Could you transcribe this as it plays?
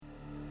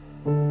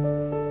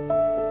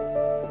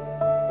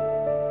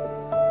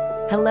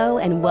Hello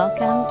and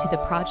welcome to the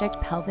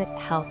Project Pelvic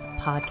Health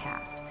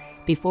Podcast.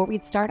 Before we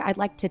start, I'd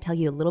like to tell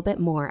you a little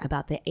bit more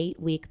about the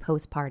 8-week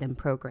postpartum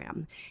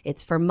program.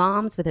 It's for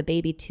moms with a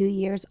baby 2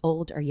 years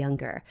old or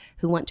younger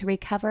who want to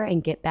recover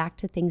and get back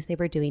to things they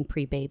were doing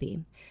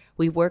pre-baby.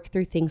 We work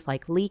through things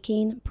like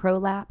leaking,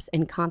 prolapse,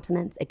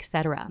 incontinence,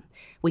 etc.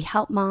 We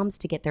help moms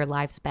to get their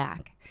lives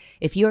back.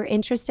 If you're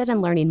interested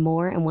in learning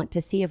more and want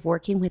to see if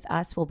working with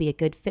us will be a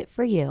good fit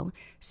for you,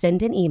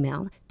 send an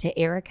email to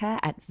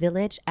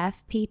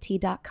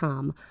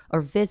erica@villagefpt.com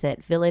or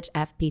visit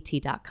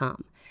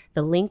villagefpt.com.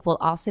 The link will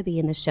also be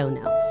in the show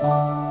notes.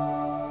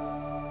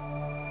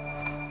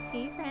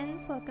 Hey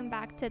friends, welcome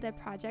back to the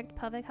Project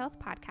Pelvic Health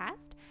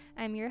Podcast.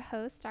 I'm your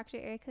host, Dr.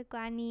 Erica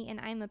Gladney, and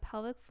I'm a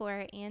pelvic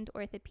floor and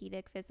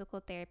orthopedic physical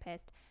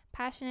therapist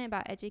passionate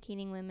about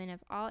educating women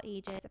of all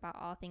ages about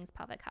all things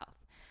pelvic health.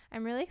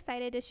 I'm really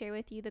excited to share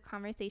with you the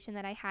conversation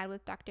that I had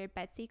with Dr.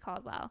 Betsey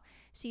Caldwell.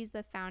 She's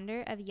the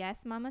founder of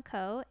Yes Mama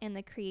Co. and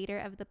the creator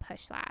of the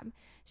Push Lab.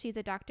 She's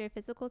a doctor of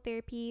physical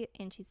therapy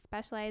and she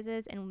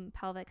specializes in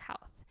pelvic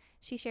health.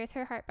 She shares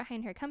her heart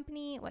behind her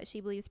company, what she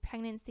believes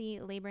pregnancy,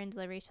 labor, and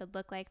delivery should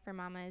look like for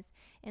mamas,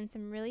 and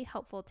some really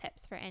helpful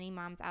tips for any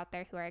moms out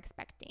there who are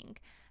expecting.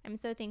 I'm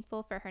so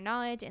thankful for her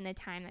knowledge and the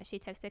time that she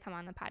took to come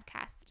on the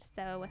podcast.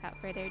 So without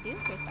further ado,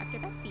 here's Dr.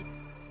 Betsey.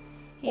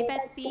 Hey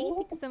Betsey,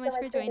 thanks so much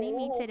for joining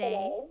me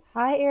today.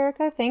 Hi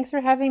Erica, thanks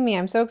for having me.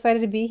 I'm so excited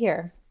to be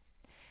here.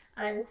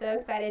 I'm so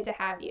excited to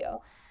have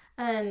you.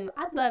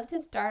 I'd love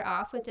to start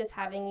off with just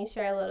having you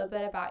share a little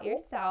bit about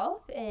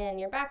yourself and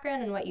your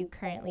background and what you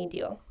currently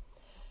do.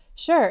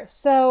 Sure.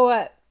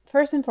 So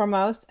first and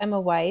foremost, I'm a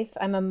wife.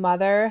 I'm a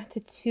mother to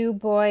 2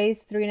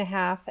 boys,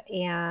 3.5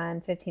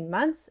 and 15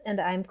 months,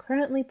 and I'm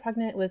currently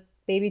pregnant with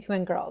baby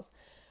twin girls.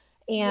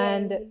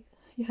 And Yay.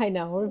 I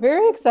know, we're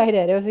very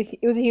excited. It was a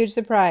huge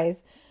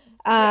surprise.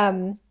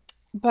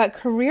 But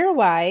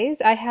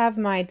career-wise, I have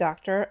my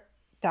doctorate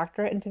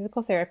in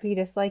physical therapy,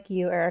 just like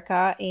you,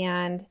 Erica,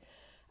 and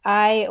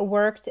I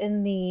worked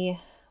in the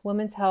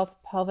women's health,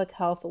 pelvic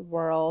health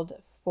world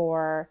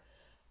for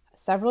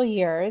several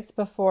years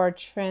before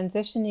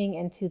transitioning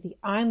into the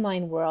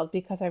online world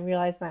because I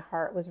realized my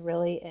heart was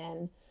really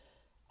in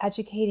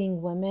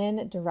educating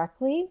women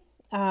directly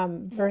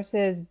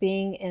versus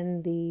being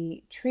in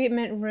the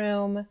treatment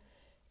room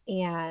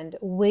and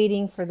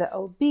waiting for the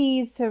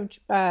OBs to,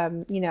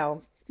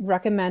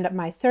 recommend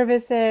my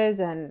services.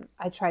 And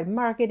I tried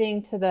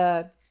marketing to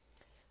the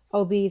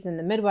OBs and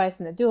the midwives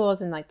and the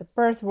doulas and like the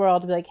birth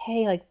world to be like,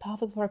 hey, like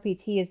pelvic floor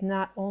PT is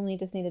not only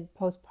just needed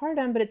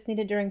postpartum, but it's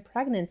needed during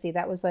pregnancy.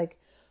 That was like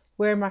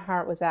where my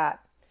heart was at.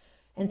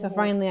 And so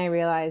finally I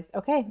realized,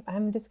 okay,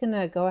 I'm just going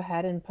to go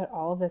ahead and put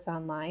all of this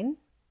online,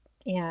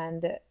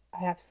 and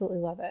I absolutely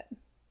love it.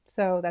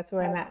 So that's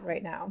where I'm at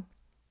right now.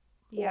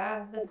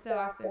 Yeah, that's so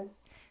awesome.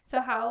 So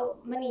how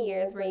many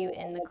years were you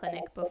in the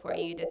clinic before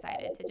you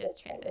decided to just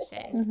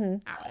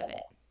transition out of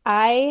it?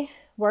 I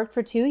worked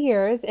for 2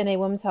 years in a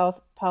women's health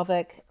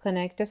pelvic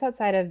clinic just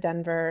outside of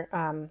Denver,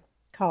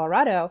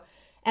 Colorado.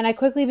 And I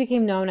quickly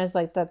became known as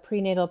like the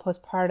prenatal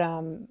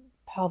postpartum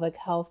pelvic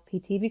health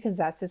PT because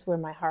that's just where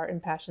my heart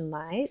and passion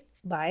lied.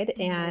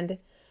 And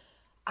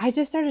I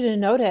just started to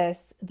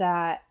notice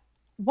that,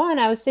 one,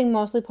 I was seeing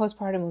mostly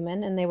postpartum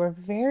women and they were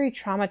very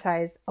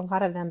traumatized, a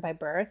lot of them by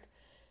birth.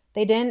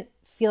 They didn't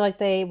feel like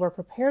they were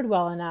prepared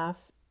well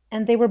enough,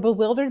 and they were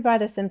bewildered by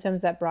the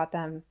symptoms that brought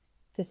them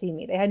to see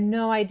me. They had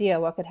no idea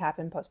what could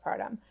happen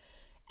postpartum.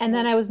 And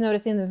then I was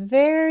noticing the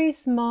very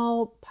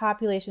small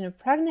population of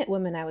pregnant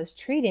women I was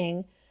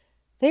treating,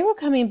 they were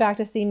coming back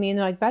to see me and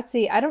they're like,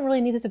 Betsey, I don't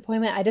really need this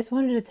appointment. I just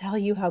wanted to tell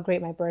you how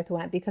great my birth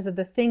went because of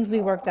the things we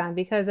worked on,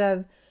 because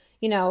of,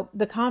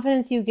 the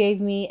confidence you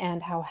gave me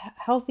and how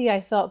healthy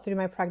I felt through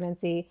my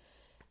pregnancy.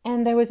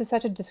 And there was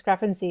such a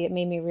discrepancy. It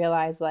made me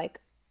realize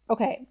like,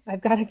 okay,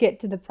 I've got to get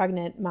to the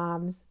pregnant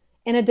moms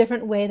in a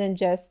different way than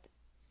just,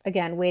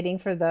 again, waiting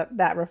for that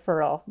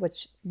referral,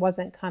 which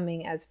wasn't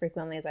coming as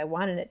frequently as I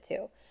wanted it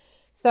to.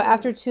 So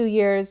after 2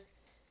 years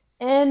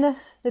in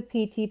the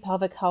PT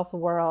pelvic health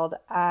world,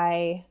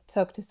 I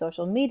took to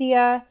social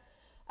media.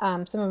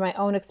 Some of my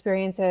own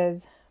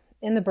experiences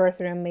in the birth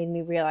room made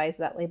me realize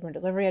that labor and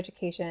delivery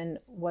education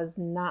was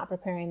not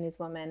preparing these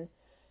women.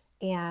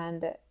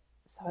 And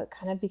so it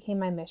kind of became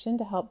my mission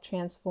to help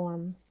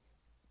transform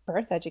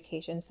birth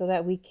education so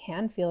that we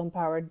can feel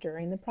empowered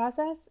during the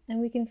process and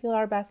we can feel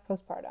our best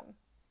postpartum.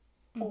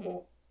 I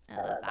love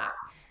that.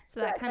 So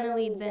that kind of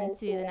leads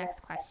into the next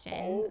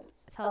question.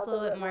 Tell us a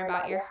little bit more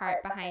about your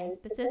heart behind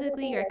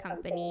specifically your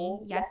company,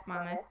 Yes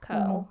Mama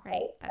Co.,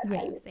 right? That's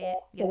how you say it,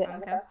 Yes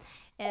Mama Co.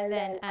 And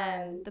then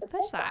the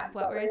Push Lab.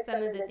 What were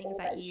some of the things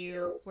that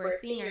you were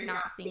seeing or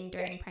not seeing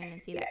during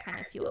pregnancy that kind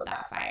of fueled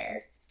that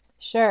fire?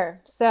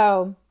 Sure.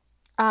 So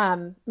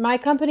my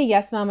company,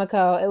 Yes Mama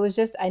Co., it was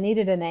just, I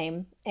needed a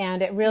name.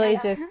 And it really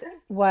just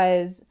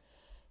was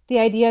the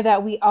idea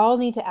that we all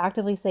need to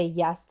actively say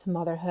yes to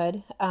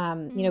motherhood.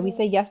 We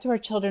say yes to our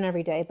children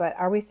every day, but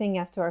are we saying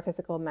yes to our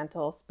physical,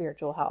 mental,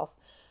 spiritual health?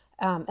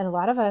 And a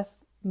lot of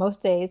us,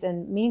 most days,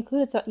 and me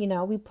included,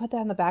 we put that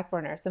on the back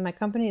burner. So my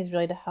company is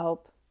really to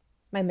help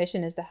my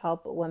mission is to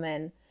help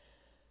women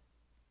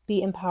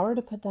be empowered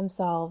to put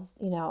themselves,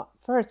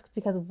 first,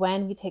 because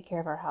when we take care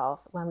of our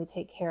health, when we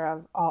take care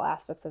of all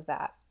aspects of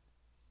that,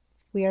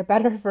 we are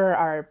better for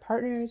our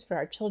partners, for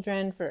our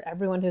children, for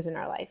everyone who's in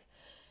our life.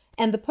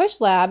 And the Push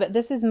Lab,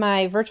 this is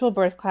my virtual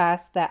birth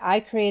class that I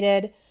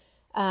created,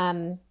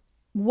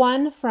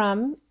 one,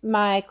 from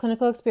my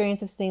clinical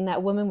experience of seeing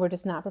that women were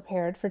just not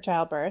prepared for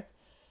childbirth,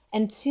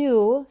 and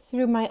two,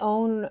 through my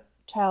own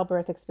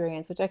childbirth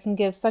experience, which I can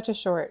give such a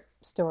short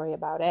story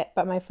about it.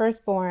 But my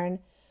firstborn,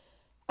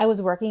 I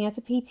was working as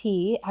a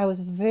PT. I was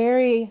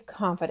very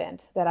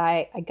confident that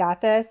I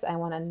got this. I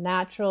want a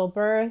natural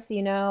birth.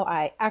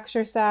 I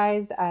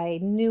exercised. I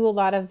knew a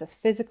lot of the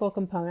physical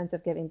components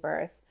of giving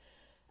birth.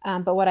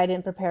 But what I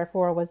didn't prepare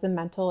for was the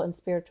mental and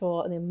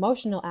spiritual and the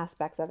emotional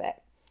aspects of it.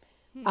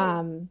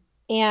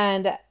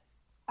 And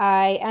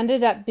I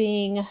ended up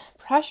being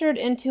pressured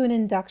into an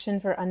induction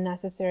for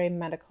unnecessary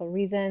medical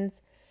reasons.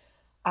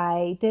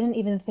 I didn't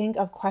even think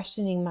of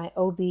questioning my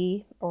OB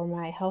or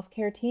my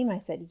healthcare team. I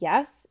said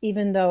yes,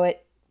 even though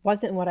it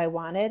wasn't what I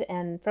wanted.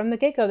 And from the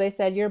get-go, they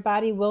said, your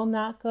body will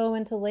not go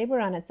into labor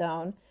on its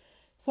own.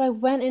 So I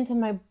went into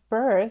my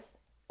birth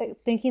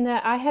thinking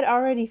that I had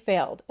already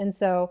failed. And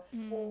so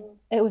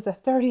it was a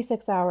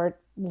 36-hour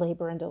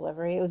labor and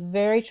delivery. It was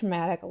very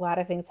traumatic. A lot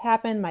of things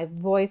happened. My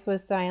voice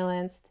was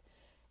silenced.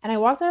 And I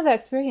walked out of that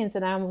experience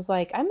and I was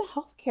like, I'm a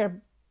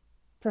healthcare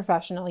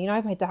professional. I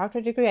have my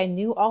doctorate degree. I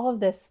knew all of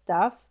this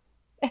stuff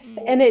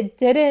and it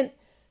didn't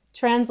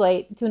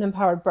translate to an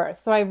empowered birth.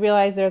 So I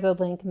realized there's a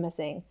link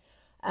missing.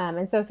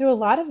 And so through a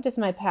lot of just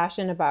my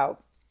passion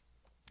about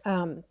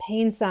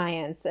pain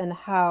science and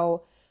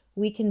how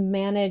we can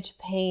manage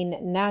pain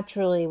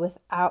naturally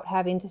without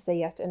having to say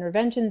yes to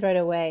interventions right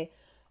away,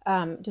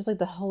 just like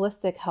the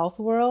holistic health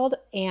world,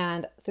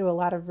 and through a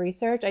lot of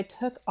research, I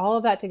took all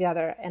of that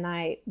together and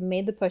I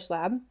made the Push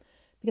Lab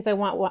because I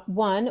want,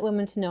 one,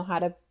 women to know how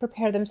to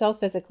prepare themselves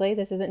physically.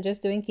 This isn't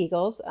just doing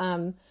Kegels.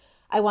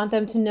 I want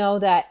them to know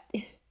that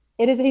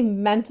it is a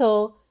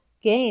mental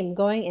game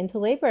going into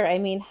labor. I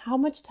mean, how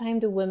much time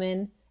do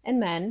women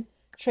and men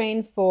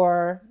train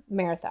for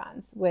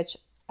marathons, which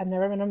I've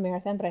never run a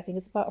marathon, but I think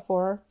it's about a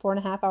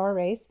 4.5 hour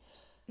race.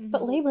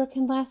 But labor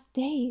can last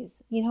days.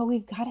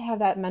 We've got to have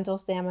that mental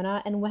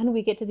stamina. And when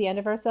we get to the end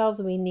of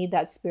ourselves, we need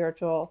that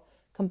spiritual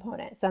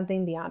component,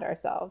 something beyond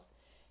ourselves.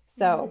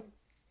 So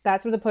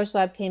that's where the Push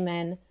Lab came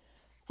in.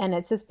 And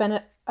it's just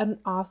been an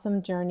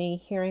awesome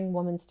journey hearing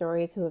women's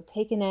stories who have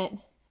taken it,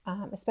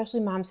 especially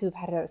moms who've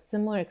had a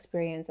similar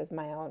experience as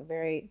my own,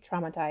 very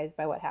traumatized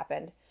by what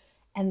happened.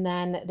 And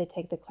then they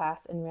take the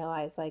class and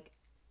realize, like,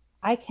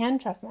 I can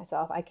trust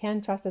myself. I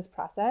can trust this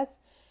process.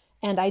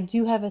 And I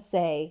do have a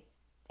say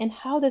in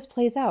how this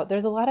plays out.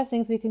 There's a lot of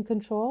things we can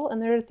control,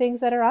 and there are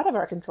things that are out of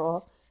our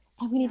control,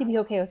 and we need to be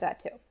okay with that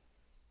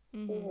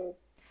too.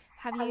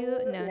 Have you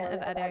known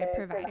of other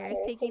providers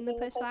taking the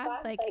Push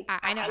Lab? Like,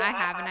 I know I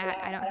have, and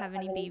I don't have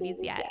any babies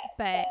yet,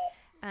 but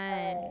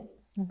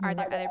are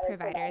there other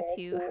providers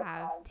who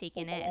have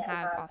taken it and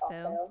have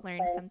also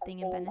learned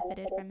something and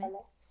benefited from it?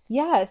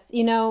 Yes.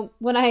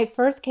 When I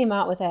first came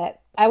out with it,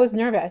 I was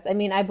nervous. I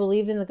mean, I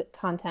believed in the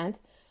content,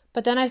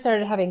 but then I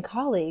started having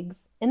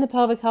colleagues in the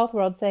pelvic health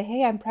world say,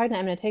 hey, I'm pregnant.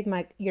 I'm going to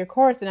take your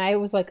course. And I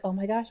was like, oh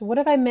my gosh, what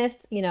if I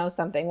missed,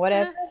 something? What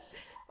if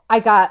I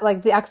got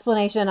like the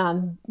explanation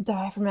on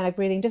diaphragmatic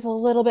breathing just a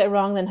little bit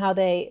wrong than how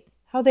they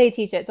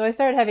teach it? So I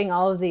started having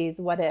all of these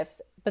what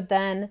ifs, but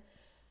then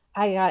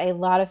I got a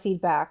lot of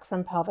feedback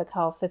from pelvic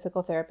health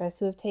physical therapists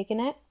who have taken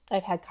it.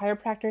 I've had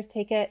chiropractors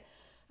take it.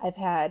 I've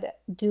had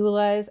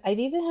doulas. I've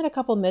even had a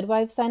couple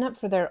midwives sign up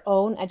for their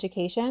own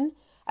education.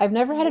 I've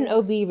never had an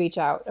OB reach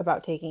out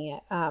about taking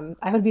it.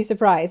 I would be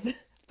surprised.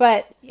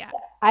 But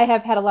I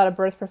have had a lot of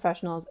birth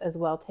professionals as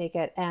well take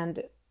it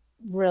and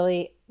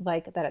really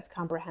like that it's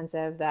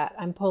comprehensive, that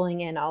I'm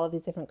pulling in all of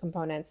these different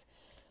components.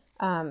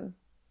 And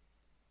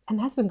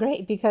that's been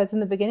great because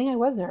in the beginning I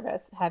was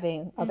nervous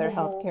having other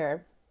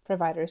healthcare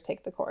providers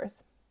take the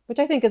course, which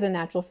I think is a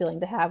natural feeling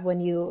to have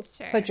when you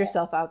put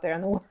yourself out there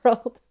in the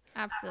world.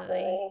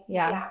 Absolutely.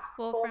 Yeah.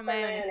 Well, from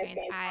my own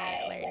experience,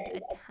 I learned a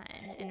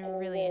ton and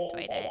really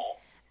enjoyed it.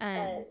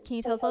 Can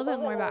you tell us a little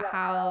bit more about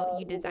how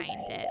you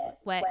designed it?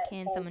 What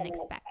can someone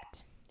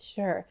expect?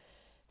 Sure.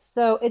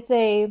 So it's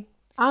a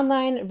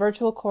online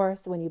virtual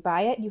course. When you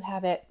buy it, you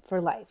have it for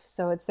life.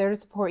 So it's there to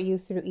support you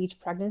through each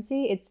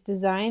pregnancy. It's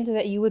designed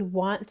that you would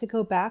want to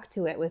go back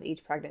to it with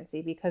each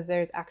pregnancy because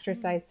there's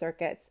exercise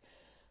circuits.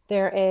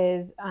 There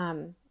is,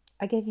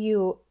 I give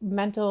you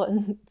mental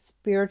and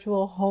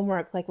spiritual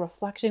homework, like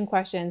reflection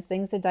questions,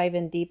 things to dive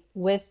in deep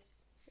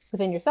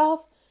within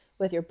yourself,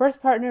 with your birth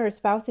partner or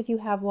spouse if you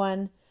have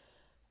one.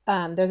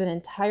 There's an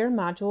entire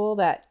module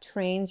that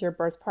trains your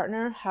birth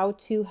partner how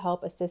to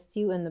help assist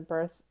you in the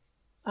birth,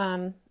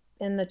 in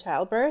the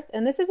childbirth.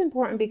 And this is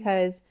important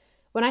because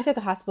when I took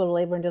a hospital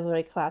labor and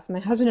delivery class, my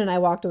husband and I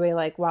walked away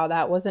like, wow,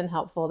 that wasn't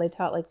helpful. They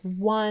taught like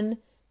one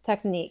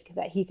technique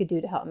that he could do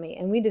to help me.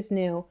 And we just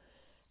knew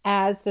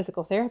as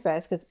physical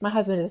therapists, because my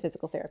husband is a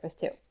physical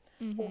therapist too,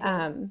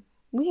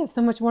 we have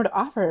so much more to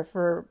offer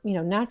for,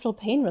 natural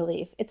pain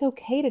relief. It's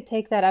okay to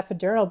take that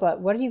epidural, but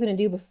what are you going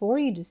to do before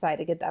you decide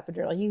to get the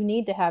epidural? You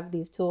need to have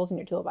these tools in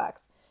your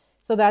toolbox.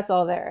 So that's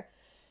all there.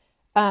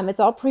 It's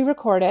all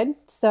pre-recorded.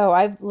 So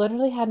I've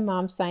literally had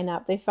moms sign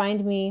up. They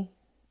find me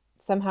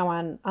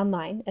somehow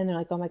online and they're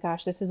like, oh my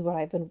gosh, this is what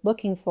I've been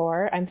looking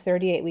for. I'm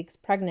 38 weeks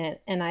pregnant.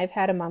 And I've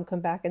had a mom come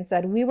back and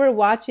said, we were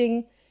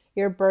watching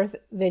your birth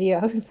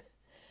videos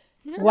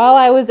while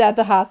I was at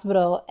the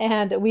hospital,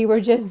 and we were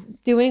just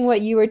doing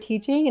what you were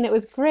teaching, and it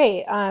was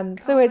great.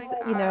 So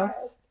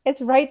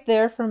it's right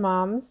there for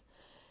moms.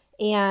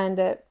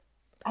 And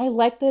I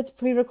like that it's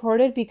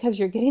pre-recorded because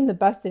you're getting the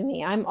best of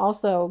me. I'm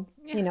also,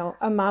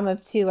 a mom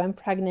of 2. I'm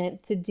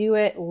pregnant. To do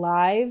it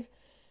live,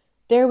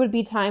 there would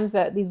be times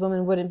that these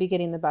women wouldn't be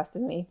getting the best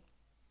of me.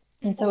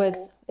 And so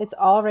it's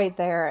all right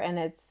there, and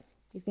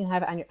you can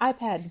have it on your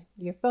iPad,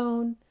 your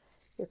phone,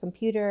 your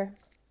computer.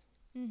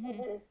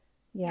 Mm-hmm.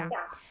 Yeah.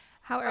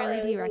 How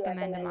early do you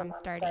recommend a mom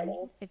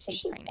starting if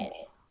she's pregnant?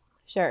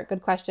 Sure.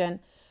 Good question.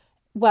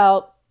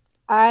 Well,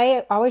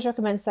 I always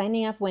recommend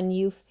signing up when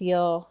you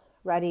feel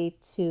ready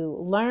to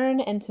learn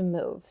and to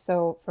move.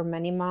 So for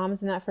many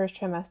moms in that first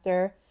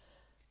trimester,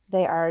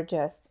 they are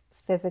just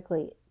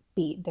physically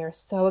beat. They're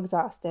so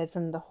exhausted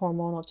from the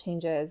hormonal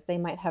changes. They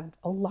might have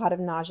a lot of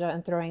nausea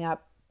and throwing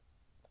up.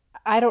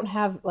 I don't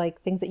have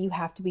things that you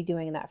have to be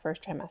doing in that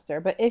first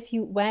trimester, but if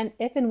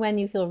and when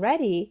you feel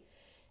ready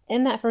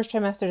in that first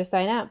trimester to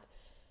sign up,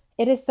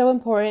 it is so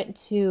important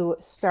to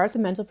start the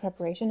mental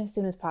preparation as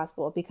soon as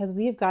possible, because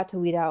we've got to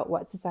weed out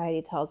what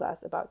society tells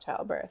us about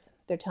childbirth.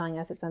 They're telling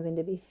us it's something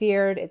to be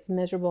feared, it's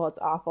miserable, it's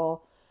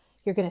awful.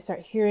 You're going to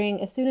start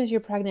hearing, as soon as you're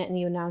pregnant and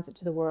you announce it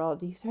to the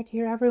world, you start to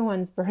hear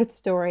everyone's birth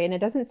story. And it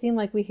doesn't seem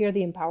like we hear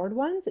the empowered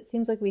ones. It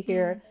seems like we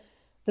hear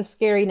the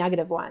scary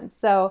negative ones.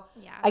 So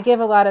I give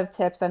a lot of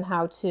tips on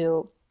how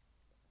to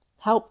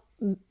help,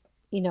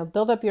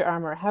 build up your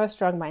armor, have a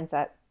strong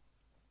mindset.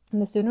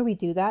 And the sooner we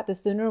do that, the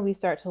sooner we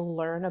start to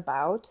learn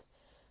about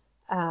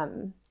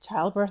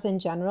childbirth in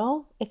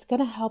general, it's going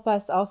to help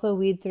us also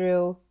weed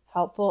through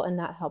helpful and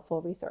not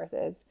helpful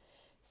resources.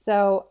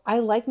 So I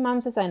like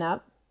moms to sign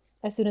up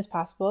as soon as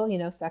possible.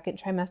 Second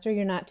trimester,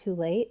 you're not too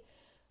late.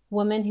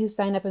 Women who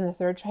sign up in the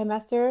third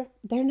trimester,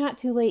 they're not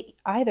too late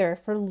either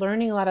for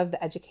learning a lot of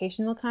the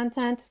educational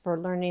content, for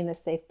learning the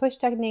safe push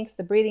techniques,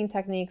 the breathing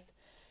techniques.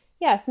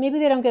 Yes, maybe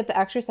they don't get the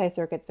exercise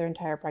circuits their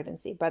entire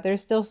pregnancy, but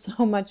there's still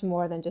so much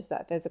more than just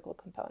that physical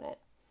component.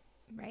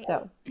 Right.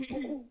 So,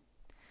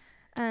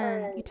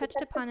 you touched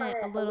upon it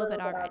a little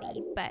bit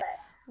already, but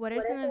what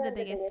are some of the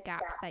biggest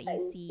gaps that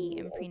you see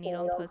in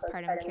prenatal and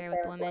postpartum care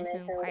with women who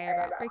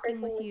inquire about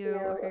working with you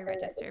or who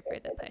register for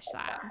the Push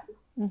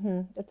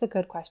Lab? That's a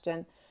good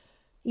question.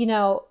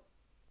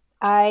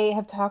 I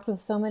have talked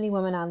with so many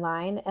women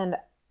online, and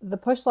the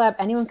Push Lab,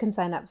 anyone can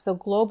sign up. So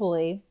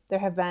globally, there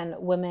have been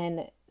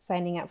women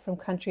signing up from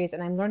countries,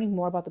 and I'm learning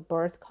more about the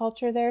birth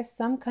culture there.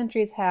 Some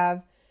countries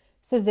have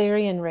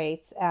cesarean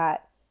rates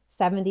at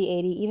 70,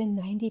 80, even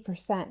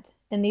 90%.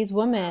 And these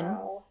women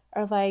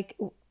are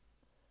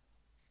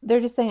they're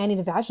just saying, I need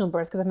a vaginal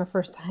birth because I'm a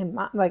first-time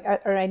mom,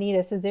 or I need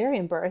a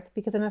cesarean birth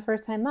because I'm a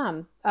first-time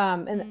mom.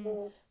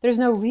 There's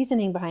no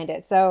reasoning behind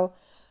it. So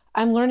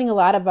I'm learning a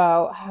lot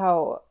about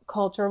how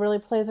culture really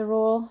plays a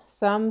role.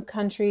 Some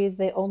countries,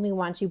 they only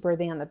want you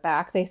birthing on the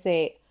back. They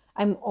say,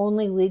 I'm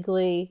only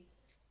legally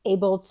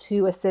able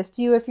to assist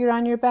you if you're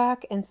on your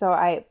back. And so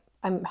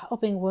I'm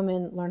helping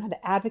women learn how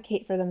to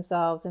advocate for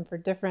themselves and for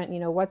different,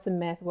 what's a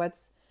myth,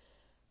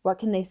 what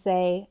can they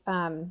say?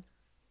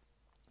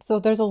 So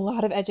there's a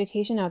lot of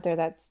education out there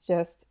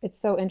it's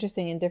so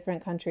interesting in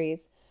different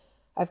countries,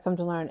 I've come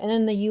to learn. And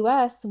in the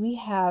US, we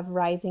have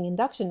rising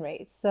induction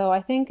rates. So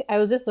I think I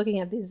was just looking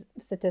at these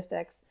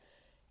statistics.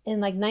 In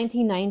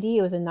 1990,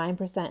 it was a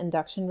 9%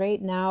 induction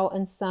rate. Now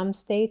in some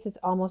states, it's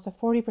almost a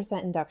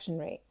 40% induction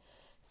rate.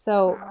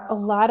 So a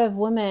lot of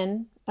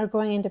women are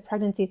going into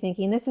pregnancy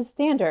thinking this is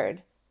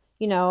standard,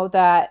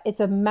 that it's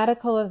a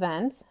medical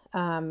event.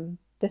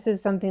 This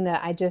is something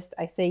that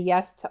I say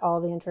yes to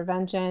all the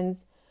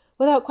interventions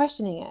without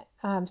questioning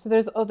it. So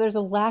there's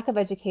a lack of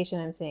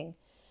education I'm seeing.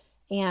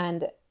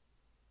 And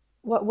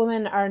what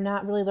women are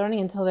not really learning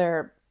until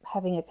they're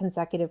having a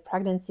consecutive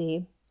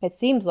pregnancy, it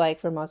seems like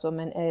for most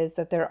women, is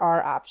that there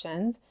are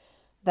options,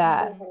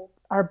 that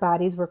our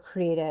bodies were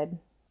created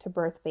to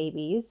birth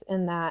babies,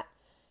 and that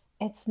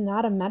it's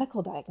not a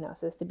medical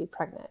diagnosis to be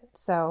pregnant.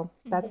 So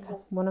that's kind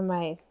of one of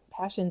my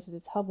passions,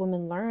 is to help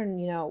women learn,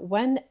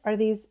 when are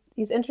these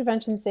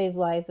interventions save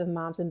lives of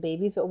moms and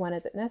babies, but when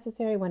is it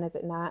necessary, when is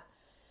it not,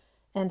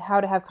 and how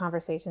to have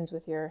conversations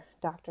with your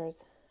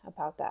doctors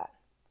about that.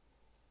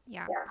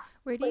 Yeah.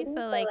 Where do you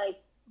feel like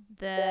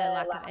the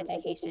lack of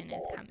education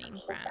is coming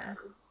from?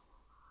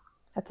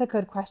 That's a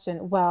good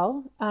question.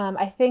 Well,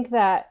 I think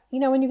that,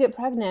 when you get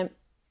pregnant,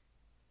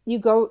 you're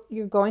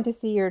going to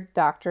see your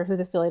doctor who's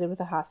affiliated with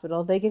the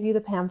hospital. They give you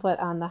the pamphlet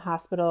on the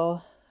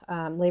hospital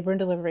labor and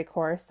delivery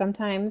course.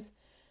 Sometimes,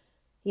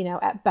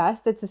 at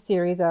best, it's a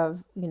series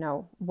of,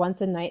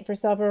 once a night for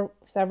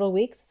several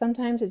weeks.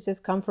 Sometimes it's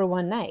just come for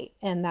one night,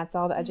 and that's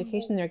all the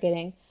education they're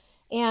getting.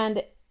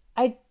 And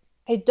I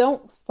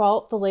don't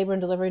fault the labor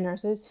and delivery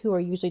nurses who are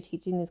usually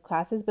teaching these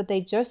classes, but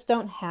they just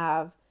don't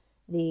have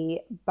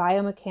the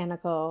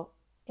biomechanical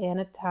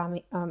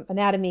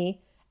anatomy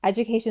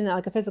education that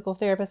like a physical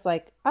therapist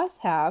like us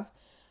have.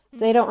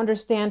 They don't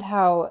understand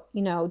how,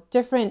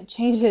 different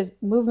changes,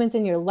 movements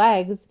in your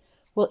legs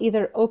will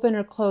either open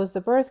or close the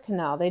birth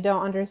canal. They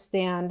don't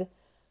understand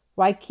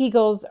why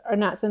Kegels are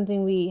not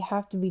something we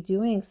have to be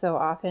doing so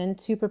often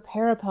to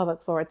prepare a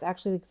pelvic floor. It's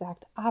actually the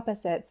exact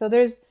opposite. So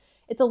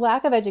it's a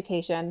lack of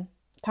education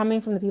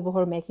coming from the people who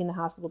are making the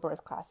hospital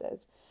birth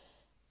classes.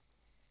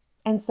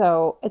 And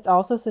so it's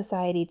also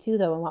society too,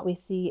 though, and what we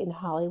see in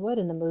Hollywood,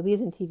 in the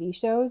movies and TV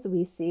shows.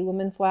 We see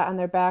women flat on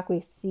their back. We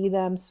see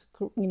them,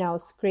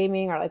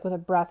 screaming or like with a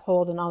breath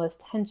hold and all this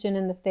tension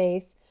in the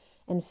face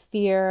and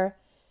fear.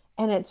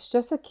 And it's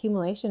just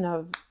accumulation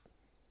of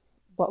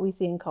what we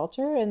see in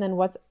culture and then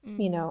what's,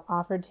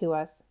 offered to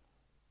us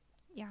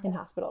in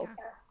hospitals.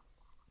 Yeah.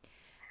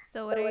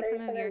 So what are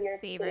some of your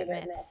favorite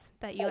myths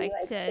that you like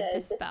to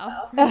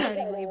dispel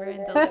regarding labor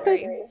and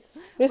delivery?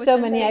 There's so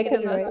many I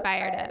could the most write.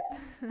 fired up.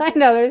 I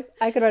know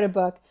I could write a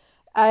book.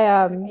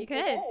 You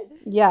could.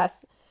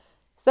 Yes.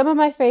 Some of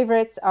my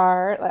favorites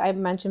are, like I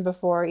mentioned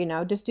before,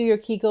 just do your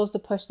Kegels to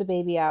push the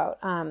baby out.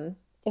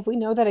 If we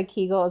know that a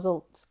Kegel is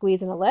a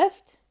squeeze and a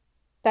lift,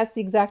 that's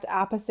the exact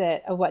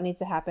opposite of what needs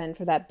to happen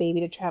for that baby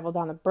to travel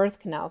down the birth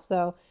canal.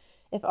 So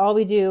if all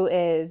we do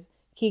is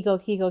Kegel,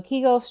 Kegel,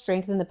 Kegel,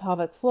 strengthen the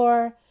pelvic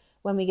floor,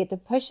 when we get to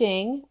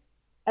pushing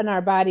and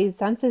our body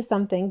senses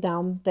something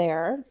down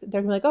there,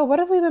 they're going to be like, oh, what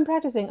have we been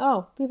practicing?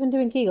 Oh, we've been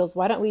doing Kegels.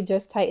 Why don't we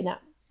just tighten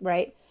up,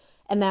 right?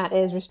 And that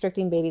is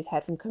restricting baby's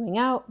head from coming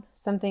out.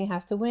 Something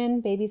has to win.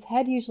 Baby's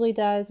head usually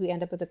does. We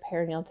end up with a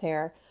perineal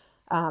tear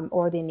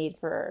or the need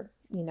for,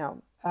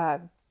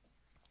 an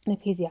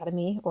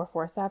episiotomy or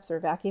forceps or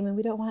vacuum. And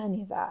we don't want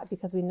any of that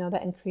because we know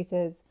that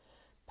increases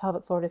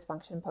pelvic floor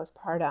dysfunction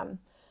postpartum.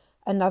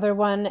 Another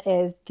one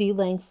is the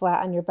laying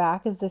flat on your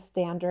back is the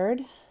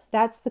standard.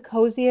 That's the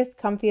coziest,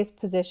 comfiest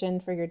position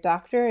for your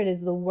doctor. It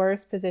is the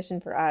worst position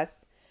for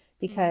us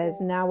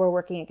because now we're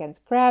working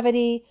against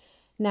gravity.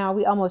 Now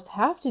we almost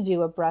have to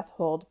do a breath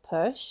hold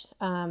push,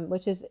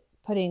 which is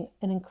putting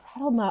an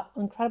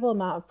incredible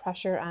amount of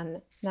pressure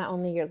on not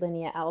only your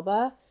linea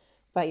alba,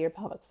 but your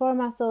pelvic floor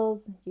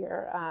muscles,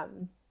 your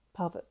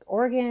pelvic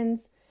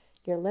organs,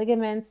 your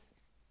ligaments.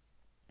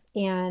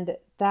 And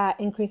that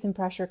increase in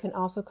pressure can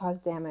also cause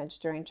damage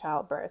during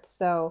childbirth.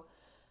 So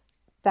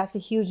that's a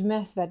huge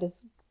myth that is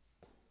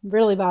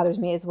really bothers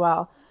me as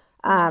well.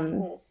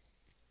 What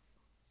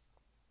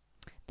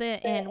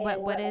is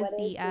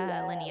the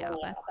linea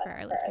alba for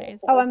our listeners?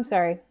 Oh, I'm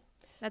sorry.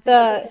 That's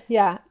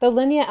the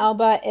linea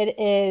alba, it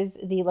is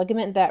the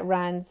ligament that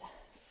runs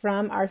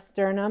from our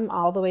sternum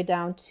all the way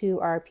down to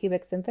our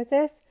pubic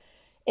symphysis.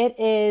 It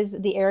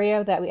is the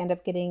area that we end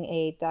up getting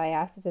a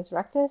diastasis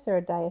rectus or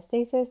a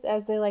diastasis,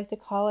 as they like to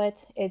call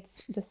it.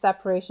 It's the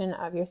separation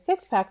of your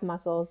six-pack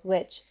muscles,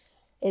 which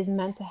is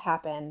meant to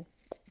happen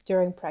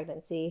during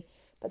pregnancy.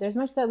 But there's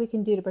much that we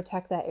can do to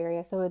protect that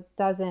area so it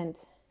doesn't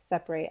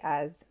separate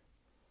as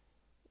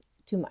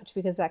too much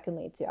because that can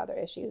lead to other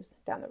issues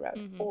down the road.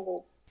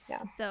 Mm-hmm.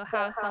 Yeah. So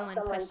how someone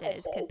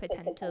pushes could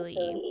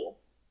potentially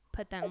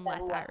put them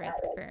less at risk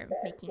for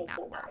making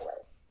that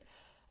worse.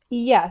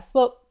 Yes.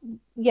 Well,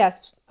 yes.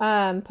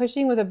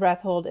 Pushing with a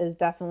breath hold is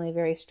definitely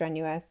very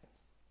strenuous.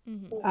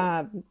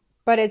 Mm-hmm.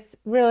 But it's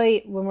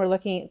really when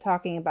we're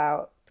talking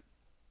about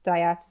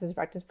diastasis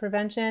rectus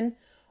prevention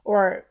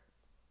or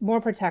more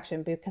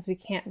protection because we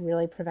can't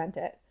really prevent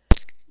it.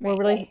 We're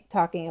really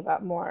talking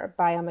about more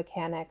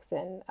biomechanics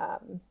and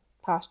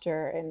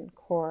posture and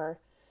core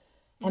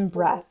and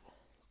breath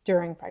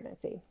during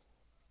pregnancy.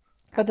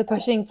 But the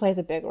pushing plays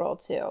a big role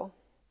too.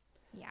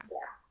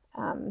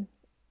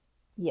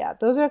 Yeah.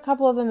 Those are a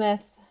couple of the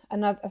myths.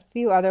 A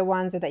few other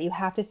ones are that you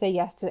have to say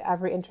yes to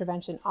every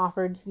intervention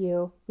offered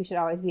you. We should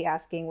always be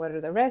asking, what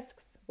are the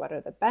risks? What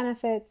are the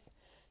benefits?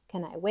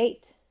 Can I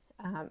wait?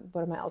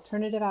 What are my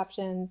alternative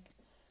options?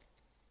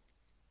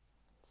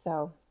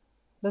 So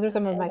those are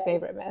some of my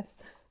favorite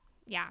myths.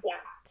 Yeah.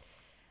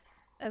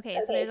 Okay,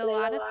 so there's a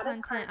lot of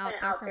content out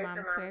there for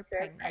moms who are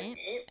pregnant.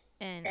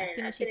 And as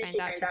soon as she finds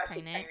out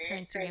she's pregnant, her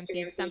Instagram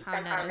feed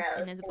somehow knows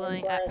and is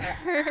blowing up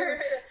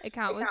her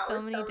account with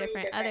so many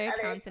different other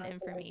accounts and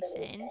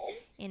information.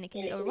 And it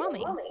can be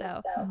overwhelming.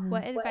 So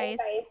what advice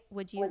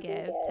would you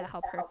give to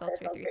help her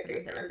filter through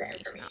some of the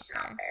information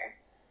out there?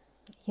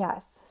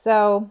 Yes.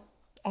 So,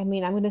 I'm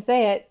going to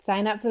say it.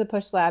 Sign up for the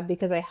Push Lab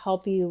because I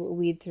help you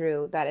weed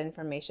through that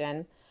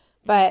information.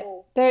 But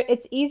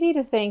it's easy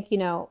to think,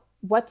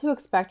 what to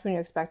expect when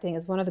you're expecting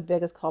is one of the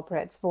biggest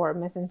culprits for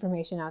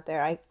misinformation out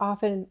there. I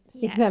often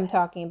see them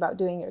talking about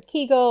doing your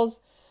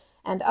Kegels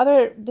and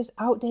other just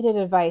outdated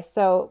advice.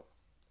 So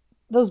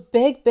those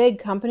big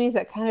companies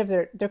that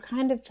they're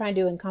kind of trying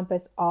to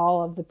encompass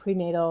all of the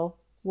prenatal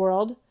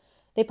world,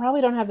 they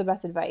probably don't have the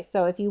best advice.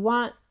 So if you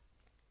want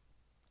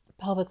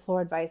pelvic floor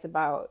advice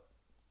about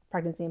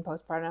pregnancy and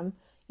postpartum,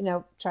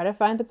 try to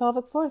find the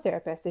pelvic floor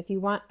therapist. If you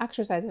want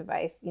exercise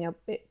advice,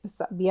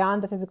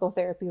 beyond the physical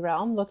therapy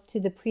realm, look to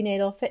the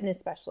prenatal fitness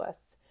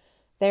specialists.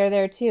 They're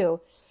there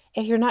too.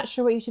 If you're not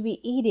sure what you should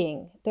be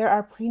eating, there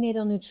are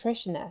prenatal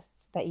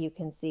nutritionists that you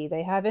can see.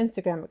 They have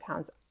Instagram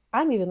accounts.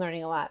 I'm even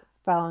learning a lot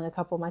following a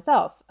couple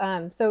myself.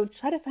 So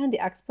try to find the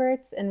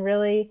experts and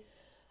really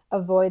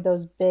avoid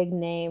those big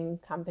name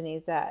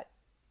companies that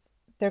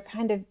they're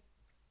kind of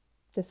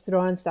just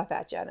throwing stuff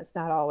at you, and it's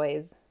not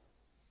always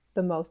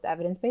the most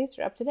evidence-based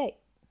or up-to-date.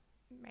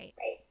 Right.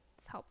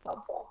 It's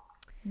helpful.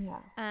 Yeah.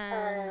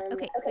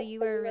 Okay, so you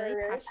were really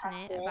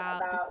passionate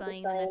about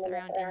dispelling the myth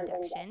around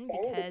induction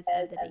because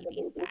of the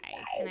baby's size.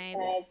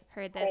 And I've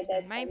heard this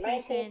from my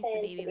patients.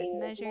 The baby was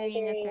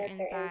measuring a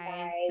certain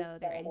size, so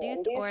they're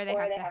induced or they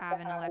have to have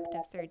an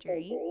elective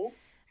surgery.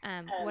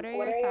 What are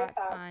your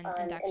thoughts on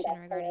induction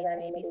regarding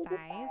the baby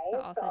size,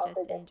 but also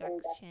just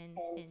induction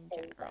in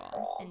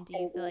general? And do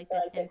you feel like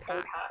this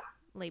impacts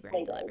labor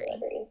and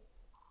delivery?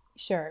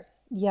 Sure.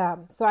 Yeah.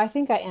 So I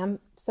think I am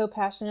so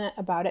passionate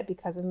about it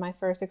because of my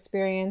first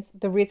experience.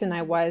 The reason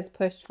I was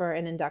pushed for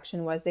an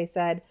induction was they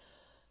said,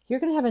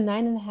 you're going to have a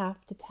 9.5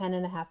 to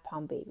 10.5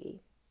 pound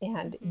baby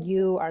and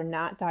you are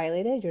not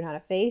dilated. You're not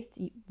effaced.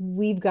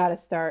 We've got to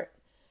start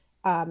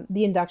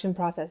the induction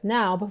process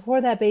now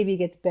before that baby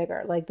gets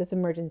bigger, like this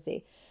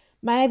emergency.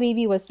 My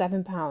baby was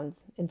 7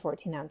 pounds and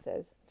 14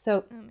 ounces.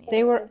 So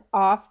they were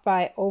off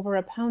by over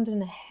 1.5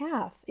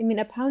 pounds. I mean,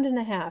 1.5 pounds.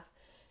 And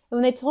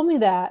when they told me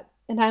that,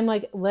 and I'm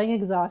like laying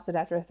exhausted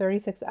after a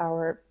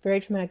 36-hour, very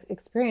traumatic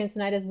experience.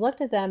 And I just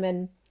looked at them,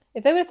 and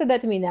if they would have said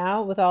that to me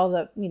now with all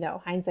the,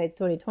 hindsight's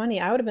 2020,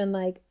 I would have been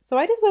like, so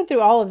I just went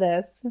through all of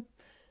this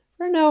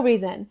for no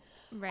reason.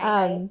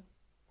 Right.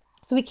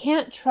 So we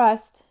can't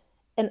trust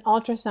an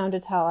ultrasound to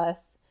tell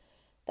us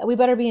that we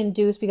better be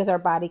induced because our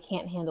body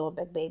can't handle a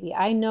big baby.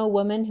 I know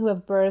women who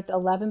have birthed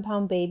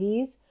 11-pound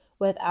babies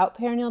without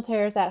perineal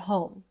tears at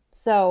home.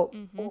 So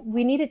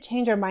we need to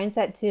change our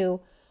mindset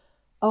to,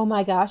 oh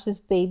my gosh, this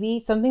baby,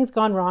 something's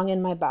gone wrong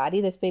in my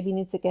body. This baby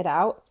needs to get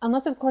out.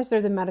 Unless, of course,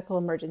 there's a medical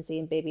emergency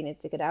and baby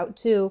needs to get out.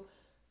 To,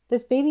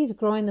 this baby's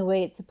growing the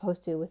way it's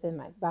supposed to within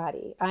my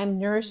body. I'm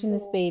nourishing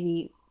this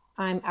baby.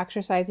 I'm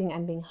exercising.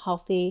 I'm being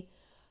healthy.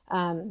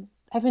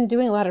 I've been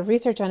doing a lot of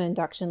research on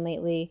induction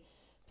lately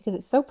because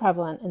it's so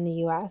prevalent in the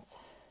U.S.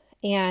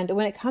 And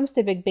when it comes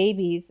to big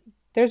babies,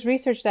 there's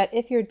research that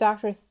if your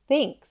doctor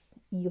thinks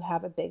you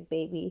have a big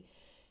baby,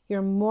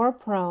 you're more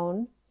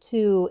prone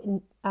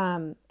to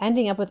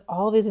ending up with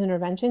all these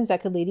interventions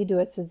that could lead you to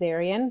a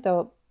cesarean.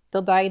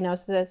 They'll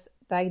diagnose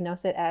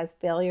it as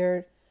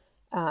failure.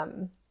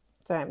 Sorry,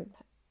 I'm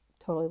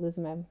totally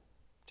losing my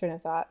train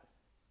of thought.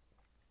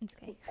 It's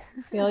okay.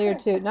 Failure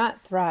to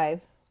not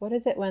thrive. What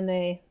is it when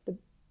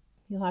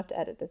you'll have to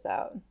edit this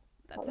out.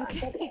 That's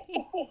okay.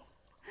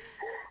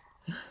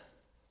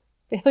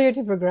 Failure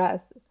to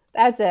progress.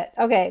 That's it.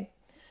 Okay.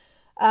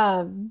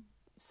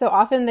 So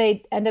often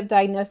they end up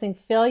diagnosing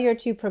failure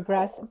to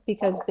progress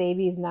because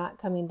baby's not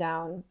coming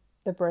down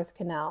the birth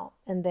canal.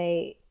 And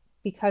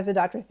because the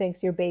doctor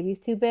thinks your baby's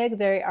too big,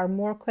 they are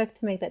more quick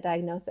to make that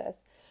diagnosis.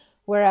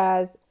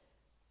 Whereas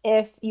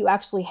if you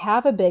actually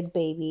have a big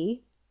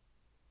baby,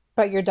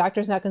 but your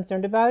doctor's not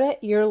concerned about it,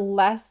 you're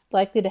less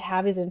likely to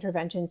have these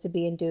interventions to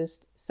be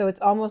induced. So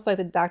it's almost like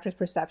the doctor's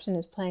perception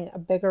is playing a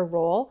bigger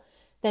role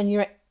than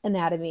your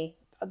anatomy,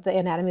 the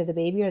anatomy of the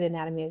baby or the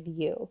anatomy of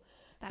you.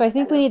 So I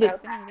think we need to,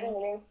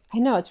 I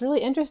know, it's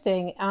really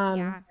interesting.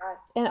 And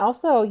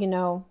also,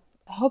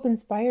 I hope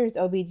inspires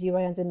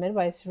OBGYNs and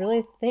midwives to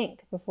really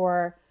think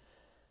before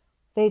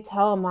they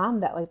tell a mom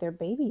that like their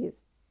baby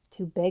is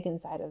too big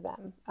inside of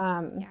them.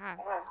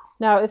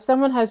 Now, if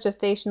someone has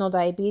gestational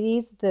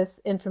diabetes, this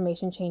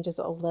information changes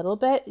a little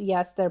bit.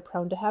 Yes, they're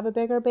prone to have a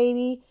bigger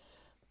baby,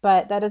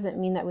 but that doesn't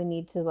mean that we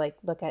need to like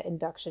look at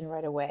induction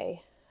right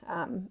away.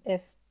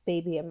 If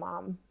baby and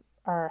mom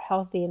are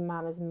healthy and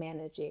mom is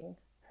managing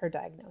her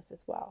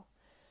diagnosis well.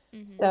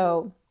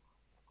 So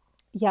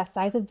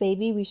size of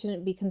baby, we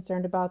shouldn't be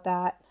concerned about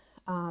that.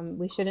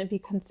 We shouldn't be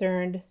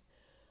concerned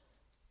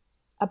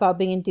about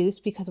being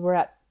induced because we're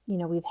at,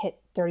 we've hit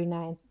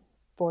 39,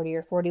 40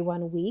 or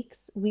 41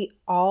 weeks. We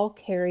all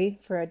carry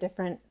for a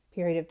different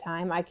period of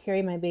time. I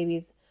carry my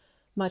babies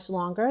much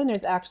longer, and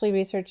there's actually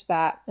research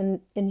that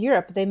in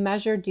Europe, they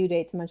measure due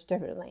dates much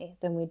differently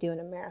than we do in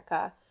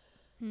America.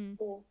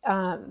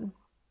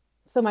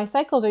 So my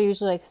cycles are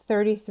usually like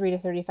 33 to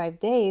 35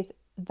 days.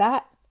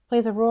 That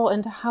plays a role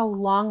into how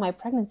long my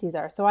pregnancies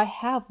are. So I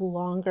have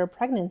longer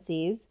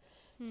pregnancies.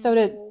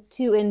 So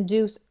to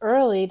induce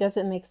early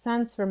doesn't make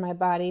sense for my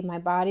body. My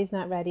body's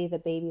not ready. The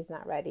baby's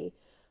not ready.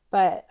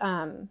 But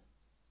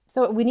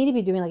so we need to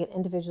be doing like an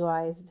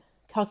individualized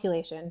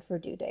calculation for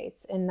due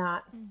dates and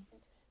not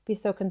be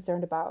so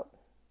concerned about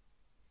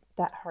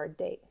that hard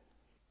date.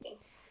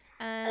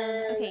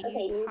 Okay,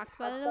 you talked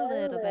about it a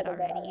little bit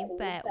already,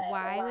 but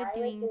why would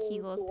doing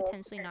Kegels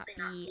potentially not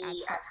be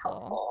as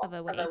helpful of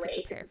a way to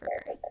prepare for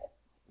birth?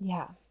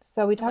 Yeah,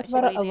 so we talked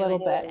about it a little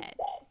bit.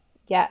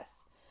 Yes.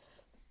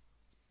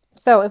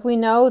 So if we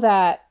know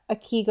that a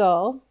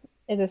Kegel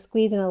is a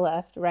squeeze and a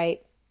lift,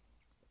 right?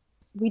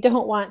 we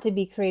don't want to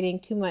be creating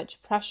too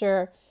much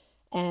pressure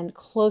and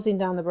closing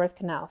down the birth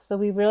canal. So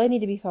we really need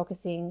to be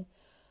focusing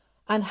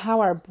on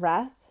how our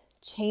breath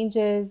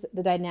changes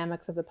the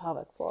dynamics of the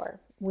pelvic floor.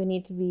 We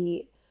need to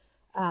be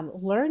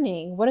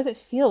learning, what does it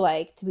feel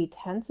like to be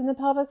tense in the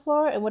pelvic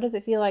floor, and what does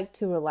it feel like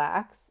to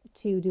relax,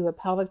 to do a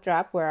pelvic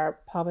drop where our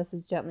pelvis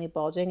is gently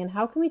bulging, and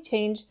how can we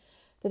change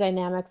the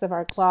dynamics of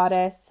our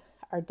glottis,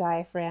 our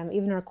diaphragm,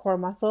 even our core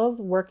muscles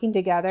working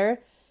together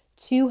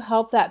to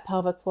help that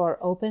pelvic floor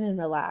open and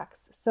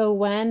relax. So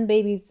when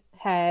baby's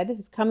head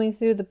is coming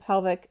through the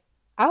pelvic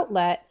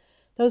outlet,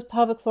 those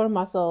pelvic floor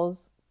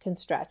muscles can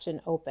stretch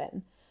and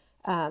open.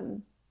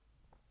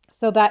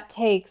 So that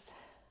takes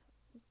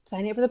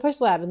signing up for the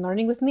Push Lab and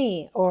learning with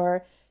me,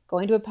 or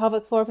going to a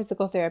pelvic floor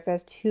physical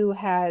therapist who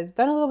has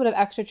done a little bit of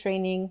extra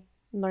training,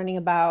 learning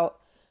about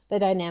the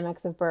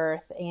dynamics of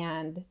birth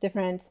and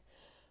different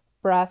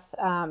breath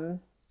and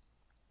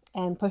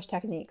push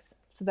techniques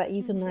so that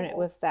you can learn it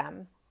with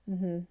them.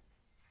 Mm-hmm.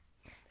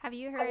 Have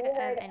you heard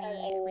of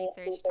any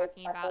research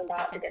talking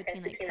about the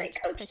difference between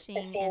like coached pushing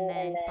and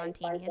then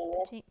spontaneous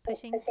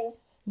pushing?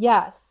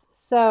 Yes.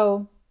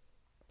 So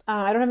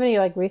I don't have any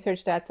like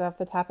research stats off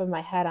the top of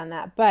my head on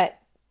that, but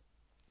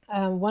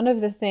one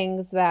of the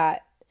things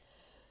that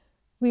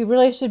we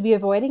really should be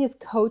avoiding is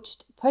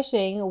coached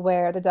pushing,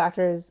 where the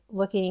doctor is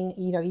looking,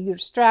 you're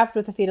strapped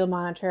with a fetal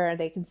monitor,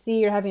 they can see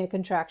you're having a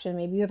contraction.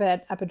 Maybe you have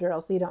an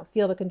epidural so you don't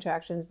feel the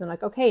contractions. They're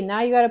like, okay,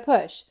 now you got to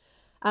push.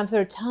 So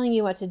they're telling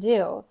you what to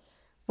do.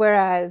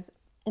 Whereas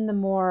in the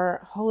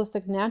more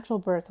holistic natural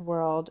birth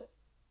world,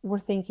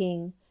 we're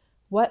thinking,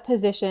 what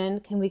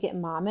position can we get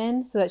mom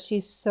in so that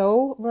she's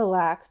so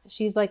relaxed?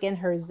 She's like in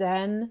her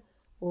Zen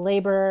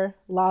labor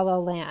la la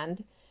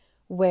land,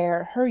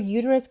 where her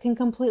uterus can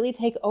completely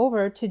take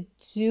over to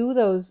do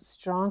those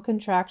strong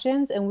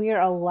contractions, and we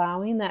are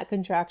allowing that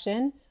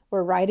contraction.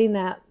 We're riding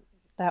that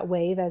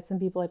wave, as some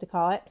people like to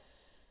call it,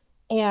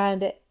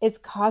 and it's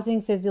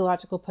causing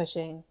physiological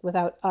pushing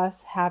without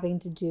us having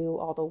to do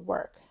all the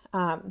work.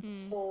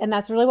 And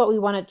that's really what we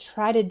want to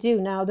try to do.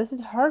 Now, this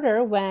is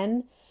harder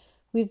when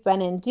we've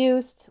been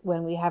induced,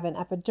 when we have an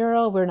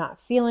epidural, we're not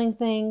feeling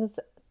things.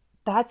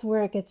 That's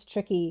where it gets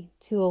tricky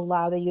to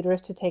allow the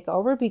uterus to take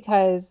over,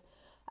 because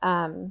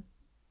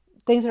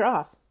things are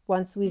off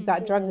once we've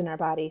got drugs in our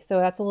body. So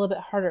that's a little bit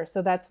harder.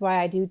 So that's why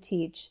I do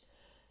teach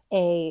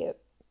a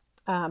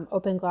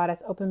open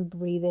glottis, open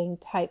breathing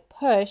type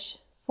push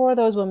for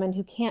those women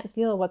who can't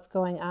feel what's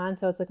going on.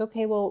 So it's like,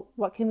 okay, well,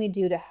 what can we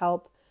do to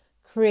help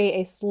create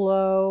a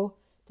slow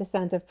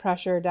descent of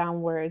pressure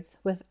downwards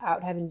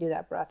without having to do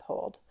that breath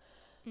hold?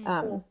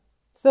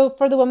 So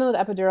for the woman with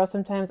epidural,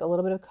 sometimes a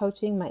little bit of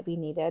coaching might be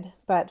needed,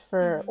 but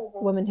for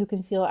women who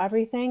can feel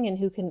everything and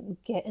who can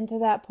get into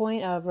that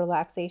point of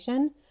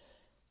relaxation,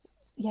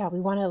 we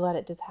want to let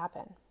it just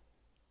happen.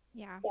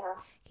 Yeah.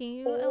 Can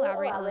you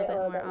elaborate a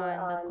little bit more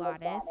on the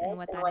glottis and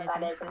what that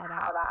is and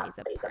how that plays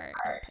a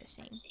part in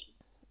pushing?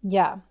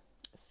 Yeah.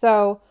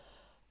 So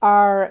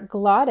our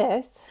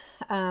glottis,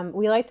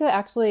 we like to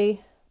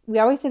actually, we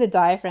always say the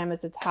diaphragm is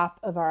the top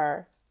of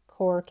our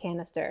core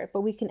canister,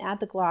 but we can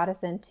add the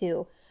glottis in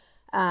too.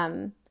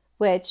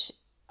 Which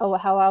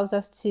allows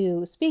us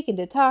to speak and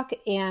to talk.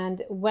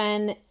 And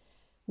when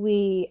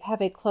we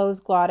have a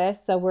closed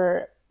glottis, so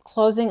we're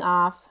closing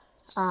off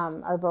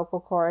our vocal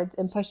cords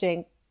and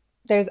pushing,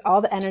 there's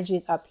all the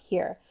energies up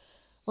here.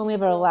 When we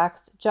have a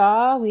relaxed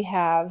jaw, we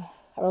have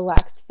a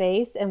relaxed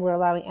face, and we're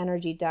allowing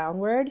energy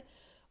downward.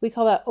 We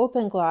call that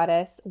open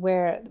glottis,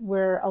 where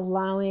we're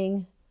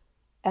allowing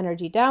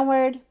energy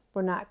downward.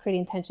 We're not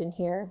creating tension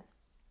here.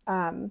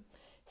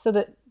 So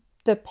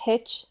the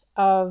pitch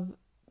of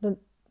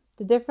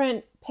the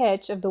different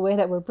pitch of the way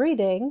that we're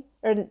breathing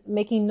or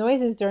making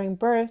noises during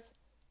birth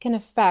can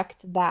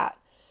affect that.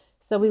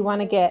 So we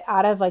want to get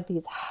out of like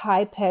these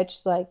high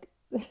pitched like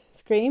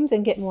screams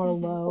and get more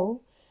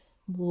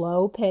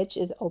low pitch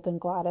is open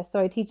glottis. So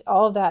I teach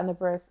all of that in the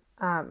birth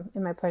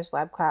in my Push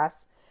Lab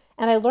class.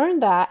 And I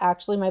learned that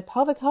actually my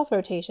pelvic health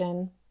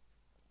rotation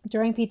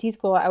during PT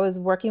school, I was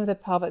working with a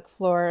pelvic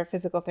floor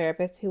physical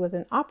therapist who was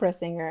an opera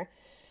singer.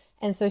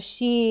 And so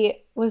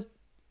she was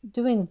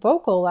doing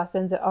vocal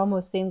lessons, it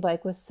almost seemed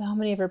like, with so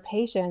many of her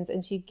patients.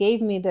 And she gave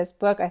me this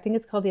book. I think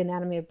it's called The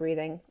Anatomy of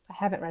Breathing. I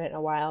haven't read it in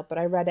a while, but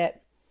I read it,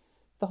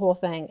 the whole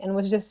thing, and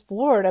was just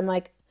floored. I'm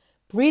like,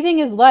 breathing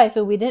is life.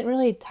 And we didn't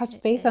really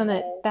touch base on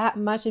it that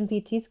much in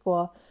PT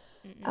school.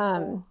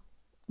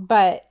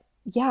 But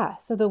yeah,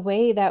 so the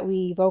way that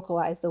we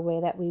vocalize, the way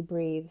that we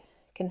breathe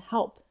can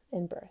help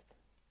in birth.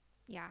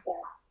 Yeah.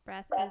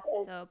 Breath is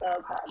so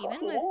powerful,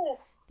 even with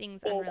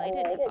things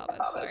unrelated to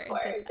pelvic floor,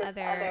 just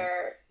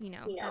other,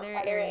 other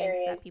areas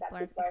that people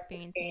are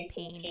experiencing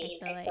pain.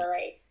 I feel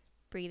like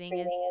breathing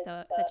is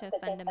such a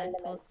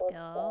fundamental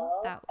skill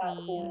that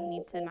we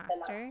need to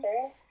master.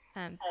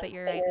 But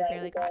you're right, we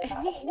barely got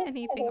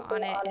anything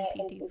on it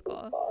in PT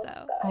school.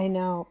 So I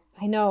know.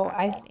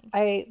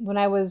 I when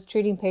I was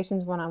treating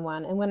patients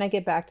one-on-one, and when I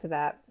get back to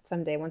that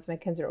someday, once my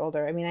kids are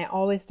older, I mean, I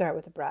always start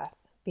with the breath,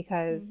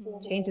 because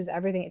it changes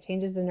everything. It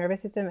changes the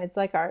nervous system. It's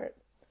like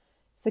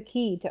It's the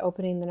key to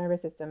opening the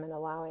nervous system and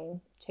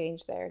allowing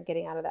change there and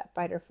getting out of that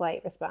fight or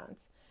flight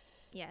response,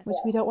 which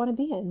we don't want to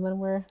be in when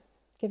we're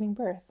giving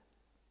birth.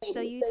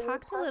 So you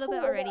talked a little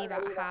bit already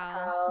about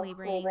how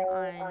laboring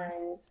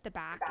on the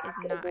back is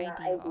not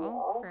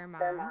ideal for a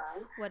mom.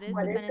 What is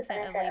the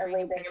benefit of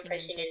laboring and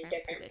pushing in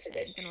different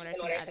positions, and what are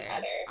some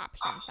other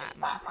options that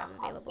moms have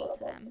available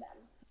to them?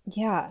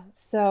 Yeah,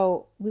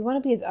 so we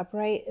want to be as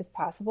upright as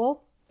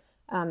possible.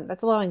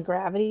 That's allowing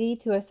gravity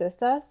to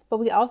assist us, but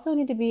we also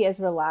need to be as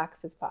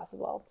relaxed as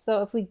possible.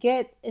 So if we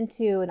get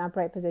into an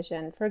upright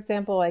position, for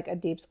example, like a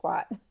deep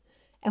squat,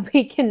 and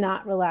we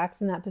cannot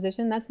relax in that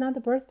position, that's not the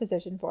birth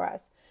position for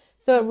us.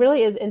 So it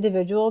really is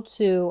individual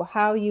to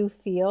how you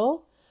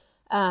feel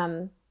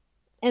in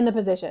the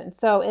position.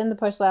 So in the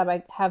push lab,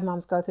 I have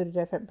moms go through the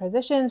different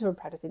positions. We're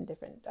practicing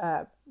different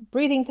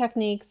breathing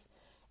techniques.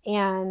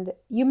 And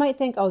you might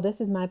think, oh,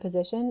 this is my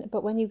position.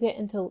 But when you get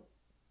into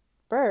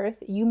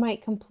birth, you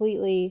might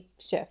completely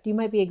shift. You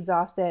might be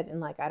exhausted and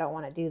like, I don't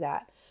want to do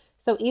that.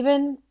 So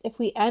even if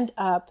we end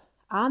up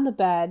on the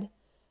bed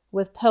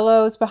with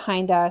pillows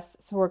behind us,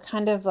 so we're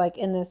kind of like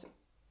in this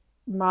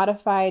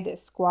modified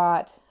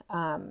squat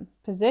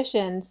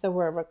position, so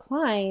we're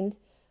reclined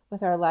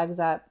with our legs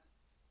up,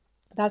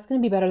 that's going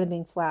to be better than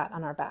being flat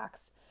on our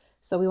backs.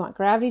 So we want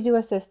gravity to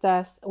assist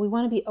us. We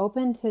want to be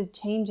open to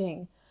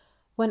changing.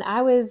 When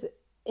I was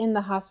in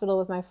the hospital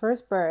with my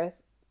first birth,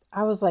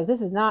 I was like,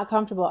 this is not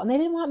comfortable. And they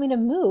didn't want me to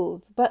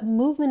move, but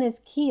movement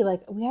is key.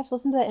 Like, we have to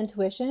listen to that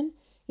intuition.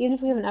 Even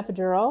if we have an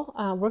epidural,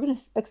 we're going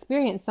to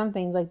experience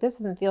something like, this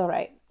doesn't feel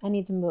right. I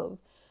need to move.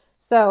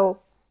 So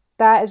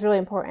that is really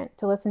important,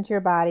 to listen to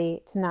your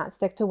body, to not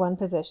stick to one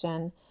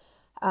position.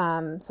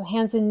 So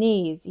hands and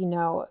knees,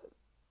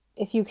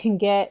 if you can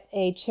get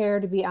a chair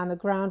to be on the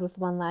ground with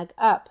one leg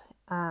up.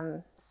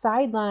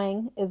 Side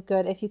lying is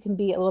good if you can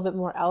be a little bit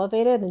more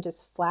elevated than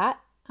just flat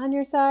on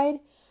your side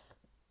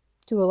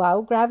to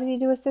allow gravity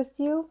to assist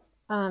you.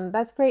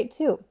 That's great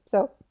too.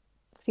 So,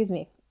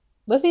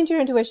 listening to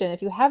your intuition.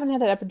 If you haven't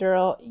had that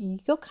epidural,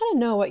 you'll kind of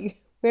know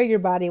where your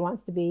body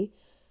wants to be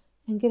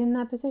and get in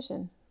that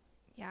position.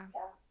 Yeah.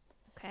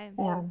 Okay.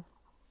 Yeah.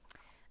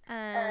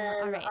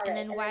 All right. And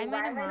then why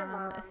might a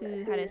mom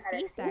who had a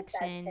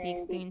C-section be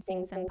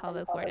experiencing some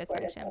pelvic floor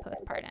dysfunction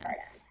postpartum?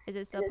 Is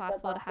it still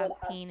possible to have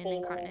pain and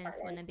incontinence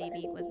when the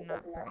baby was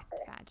not birthed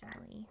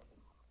vaginally?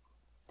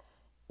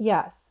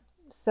 Yes.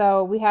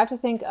 So we have to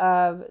think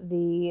of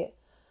the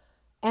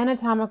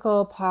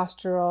anatomical,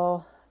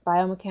 postural,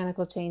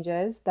 biomechanical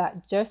changes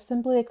that just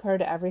simply occur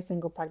to every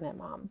single pregnant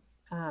mom.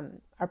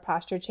 Our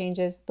posture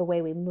changes, the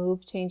way we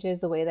move changes,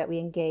 the way that we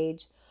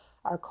engage,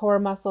 our core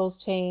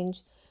muscles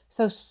change.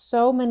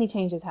 So many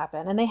changes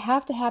happen, and they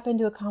have to happen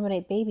to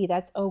accommodate baby.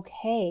 That's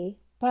okay,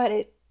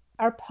 but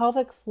our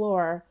pelvic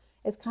floor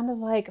is kind of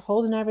like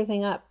holding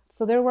everything up.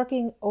 So they're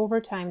working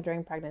overtime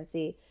during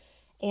pregnancy.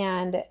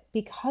 And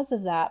because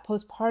of that,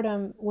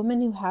 postpartum,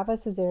 women who have a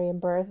cesarean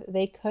birth,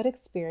 they could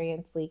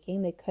experience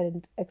leaking. They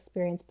could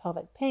experience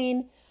pelvic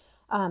pain.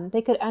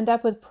 They could end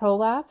up with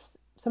prolapse.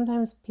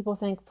 Sometimes people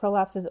think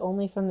prolapse is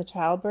only from the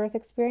childbirth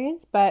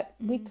experience, but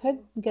we could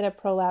get a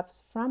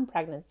prolapse from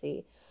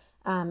pregnancy.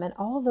 And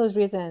all of those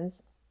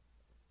reasons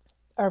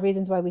are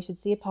reasons why we should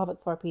see a pelvic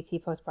floor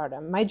PT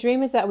postpartum. My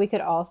dream is that we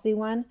could all see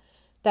one.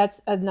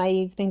 That's a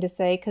naive thing to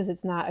say because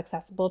it's not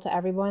accessible to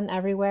everyone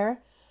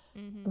everywhere.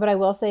 But I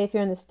will say, if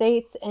you're in the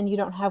States and you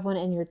don't have one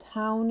in your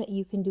town,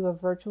 you can do a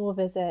virtual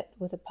visit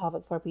with a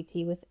pelvic floor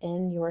PT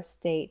within your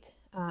state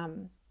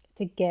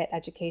to get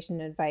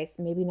education and advice.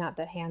 Maybe not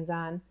the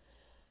hands-on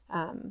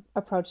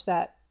approach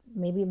that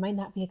maybe might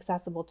not be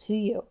accessible to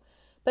you.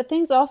 But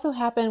things also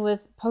happen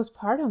with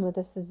postpartum with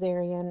the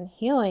cesarean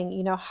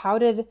healing. How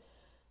did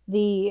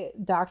the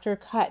doctor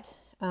cut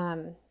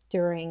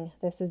during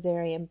the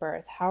cesarean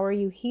birth? How are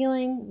you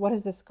healing? What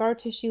does the scar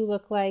tissue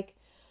look like?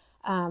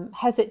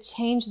 Has it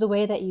changed the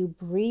way that you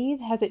breathe?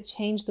 Has it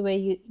changed the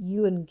way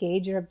you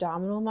engage your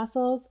abdominal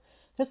muscles?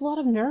 There's a lot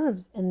of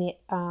nerves in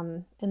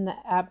the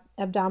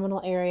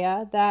abdominal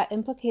area that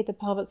implicate the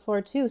pelvic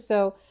floor too.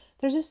 So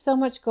there's just so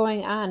much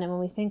going on. And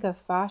when we think of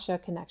fascia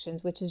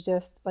connections, which is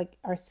just like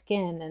our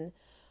skin,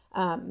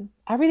 and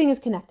everything is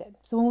connected.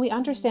 So when we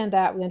understand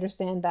that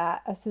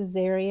a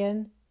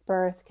cesarean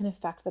birth can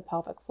affect the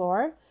pelvic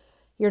floor.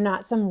 You're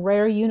not some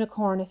rare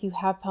unicorn if you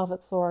have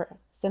pelvic floor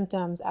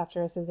symptoms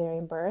after a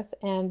cesarean birth,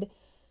 and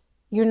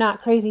you're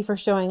not crazy for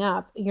showing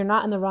up. You're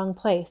not in the wrong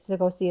place to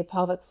go see a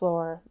pelvic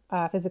floor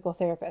physical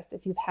therapist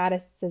if you've had a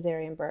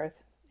cesarean birth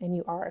and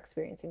you are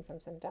experiencing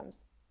some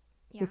symptoms.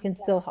 We can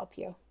still help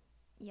you.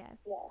 Yes.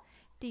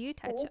 Do you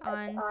touch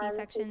on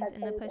C-sections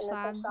in the push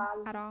lab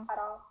at all?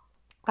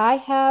 I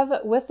have,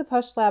 with the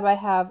push lab, I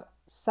have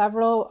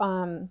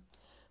several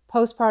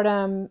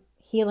postpartum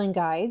healing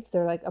guides.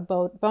 They're like a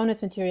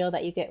bonus material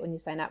that you get when you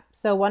sign up.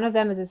 So one of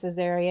them is a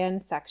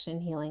cesarean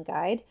section healing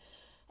guide.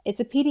 It's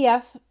a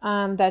PDF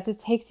that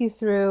just takes you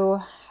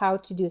through how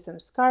to do some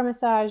scar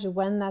massage,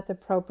 when that's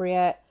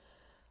appropriate,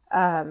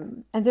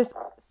 and just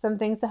some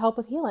things to help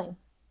with healing.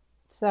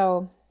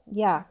 So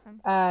yeah,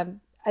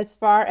 Awesome. as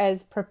far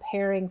as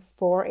preparing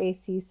for a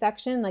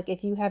C-section, like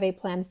if you have a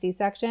planned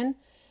C-section,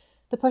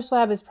 the push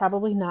lab is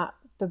probably not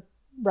the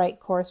right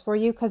course for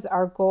you, because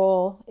our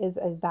goal is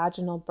a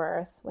vaginal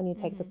birth when you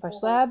take the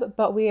push lab,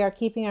 but we are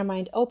keeping our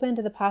mind open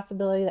to the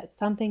possibility that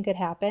something could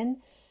happen,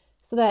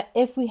 so that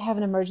if we have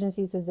an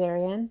emergency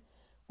cesarean,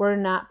 we're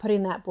not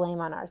putting that blame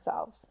on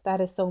ourselves. That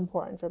is so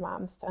important for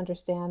moms to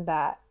understand,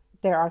 that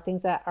there are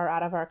things that are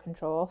out of our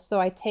control. So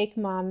I take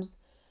moms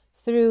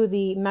through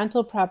the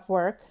mental prep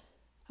work,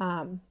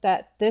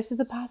 that this is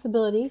a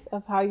possibility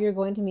of how you're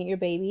going to meet your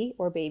baby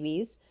or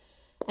babies.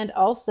 And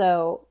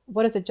also,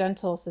 what does a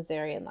gentle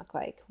cesarean look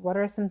like? What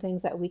are some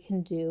things that we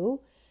can do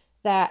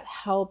that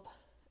help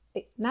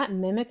not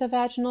mimic a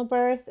vaginal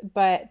birth,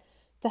 but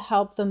to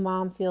help the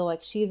mom feel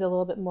like she's a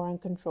little bit more in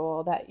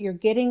control, that you're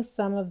getting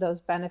some of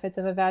those benefits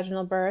of a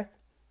vaginal birth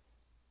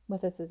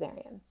with a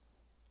cesarean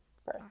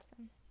birth.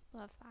 Awesome.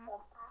 Love that.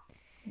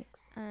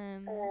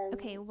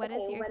 Okay, what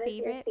is your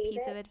favorite piece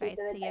of advice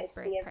to give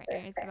birth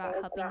partners about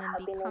helping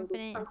them be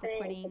confident and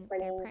supporting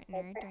their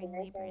partner during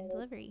labor and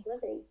delivery?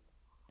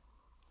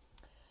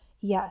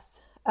 Yes.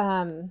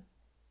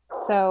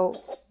 So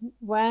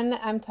when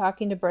I'm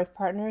talking to birth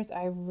partners,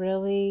 I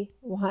really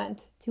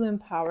want to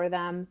empower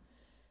them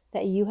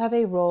that you have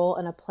a role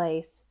and a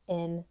place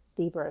in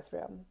the birth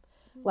room.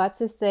 Let's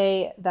just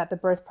say that the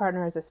birth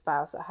partner is a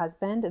spouse, a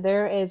husband.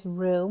 There is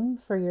room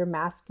for your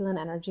masculine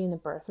energy in the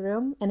birth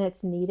room, and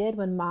it's needed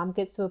when mom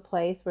gets to a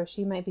place where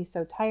she might be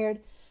so tired,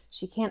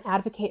 she can't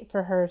advocate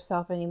for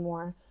herself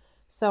anymore.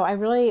 So I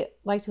really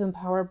like to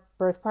empower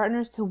birth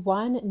partners to,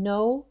 one,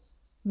 know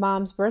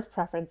mom's birth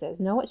preferences,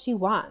 know what she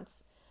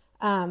wants.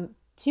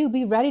 Two,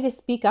 be ready to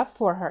speak up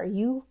for her.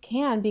 You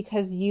can,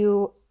 because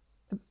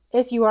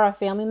if you are a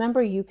family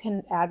member, you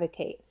can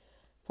advocate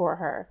for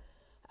her.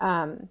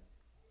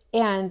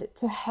 And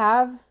to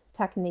have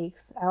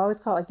techniques, I always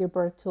call it like your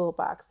birth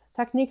toolbox,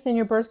 techniques in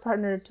your birth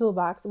partner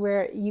toolbox,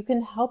 where you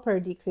can help her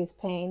decrease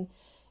pain.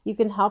 You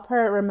can help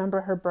her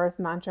remember her birth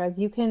mantras.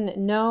 You can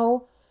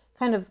know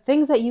kind of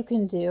things that you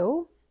can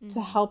do to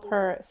help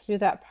her through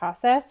that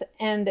process,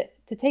 and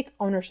to take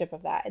ownership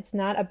of that. It's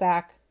not a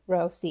back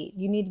row seat.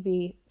 You need to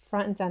be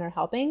front and center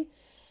helping.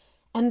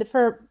 And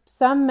for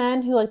some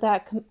men who like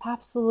that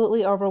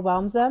absolutely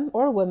overwhelms them,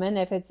 or women,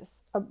 if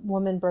it's a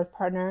woman birth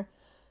partner,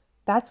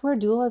 that's where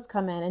doulas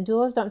come in. And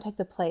doulas don't take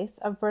the place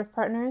of birth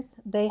partners.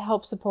 They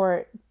help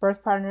support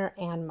birth partner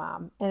and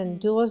mom. And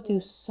doulas do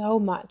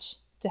so much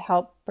to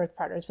help birth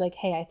partners. Be like,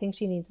 hey, I think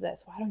she needs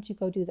this. Why don't you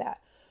go do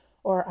that?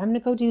 Or I'm going to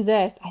go do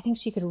this. I think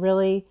she would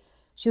really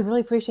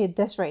appreciate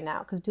this right now,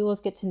 because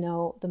doulas get to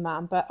know the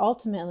mom. But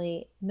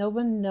ultimately, no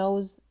one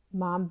knows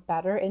mom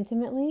better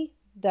intimately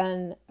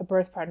than a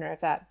birth partner,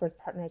 if that birth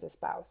partner is a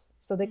spouse.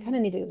 So they kind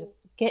of need to just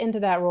get into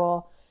that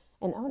role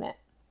and own it.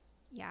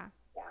 Yeah.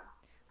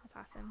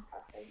 That's awesome.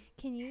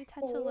 Can you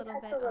touch a little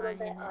bit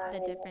on the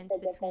difference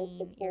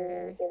between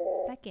your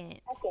second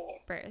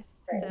birth?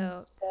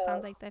 So it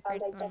sounds like the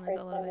first one was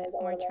a little bit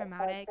more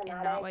traumatic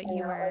and not what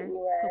you were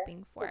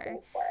hoping for.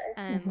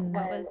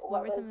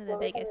 What were some of the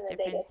biggest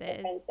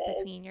differences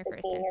between your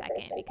first and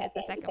second? Because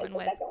the second one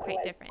was quite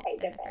different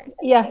than the first.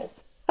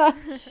 Yes.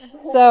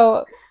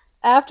 So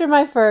after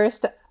my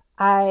first,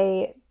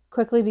 I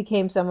quickly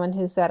became someone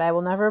who said, I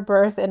will never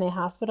birth in a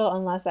hospital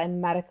unless I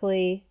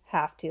medically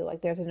have to.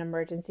 Like, there's an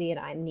emergency and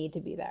I need to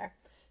be there.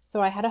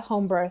 So I had a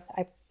home birth.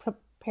 I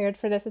prepared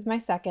for this with my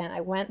second.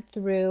 I went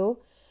through,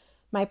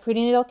 my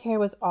prenatal care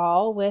was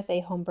all with a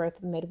home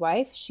birth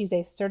midwife. She's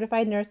a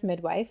certified nurse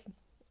midwife.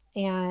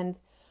 And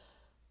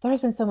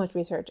there's been so much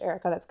research,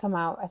 Erica, that's come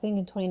out, I think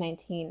in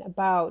 2019,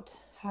 about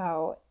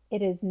how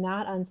it is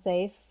not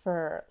unsafe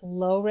for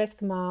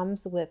low-risk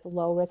moms with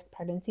low-risk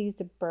pregnancies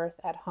to birth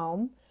at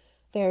home.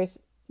 There's,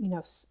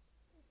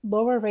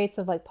 lower rates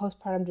of like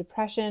postpartum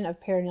depression, of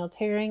perinatal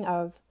tearing,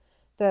 of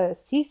the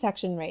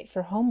C-section rate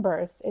for home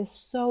births is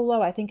so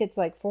low. I think it's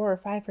like 4 or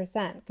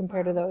 5%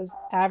 compared to those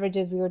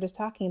averages we were just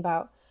talking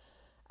about.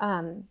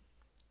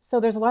 So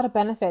there's a lot of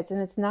benefits, and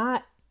it's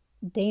not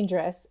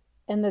dangerous.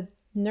 And the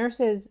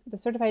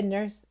certified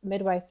nurse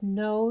midwife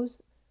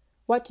knows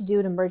what to do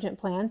in emergent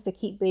plans to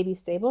keep baby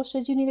stable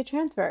should you need a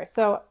transfer.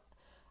 So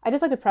I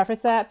just like to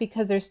preface that,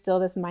 because there's still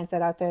this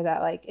mindset out there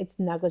that like it's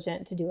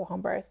negligent to do a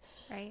home birth.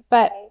 Right.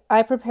 But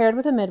I prepared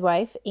with a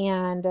midwife,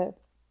 and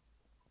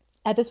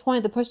at this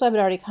point the push lab had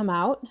already come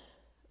out.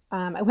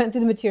 I went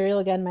through the material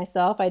again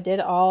myself. I did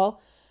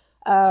all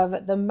of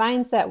the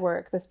mindset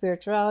work, the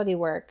spirituality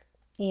work,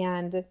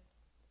 and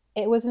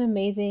it was an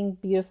amazing,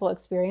 beautiful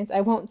experience.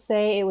 I won't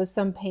say it was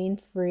some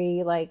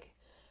pain-free, like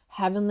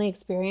heavenly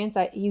experience.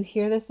 You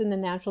hear this in the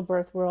natural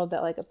birth world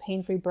that like a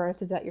pain-free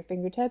birth is at your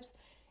fingertips.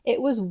 It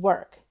was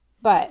work,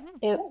 but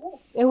it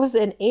was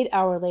an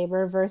 8-hour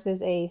labor versus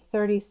a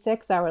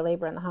 36-hour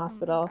labor in the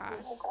hospital. Oh my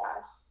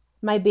gosh.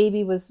 My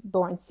baby was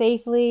born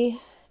safely,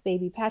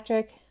 baby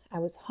Patrick. I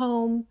was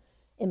home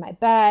in my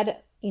bed.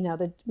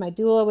 My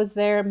doula was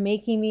there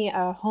making me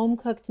a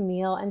home-cooked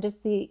meal, and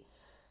just the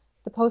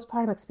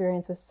postpartum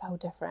experience was so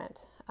different.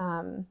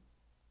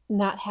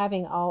 Not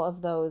having all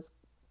of those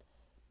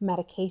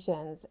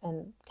medications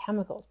and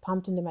chemicals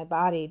pumped into my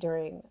body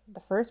during the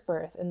first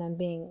birth, and then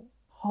being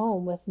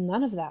home with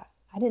none of that.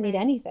 I didn't need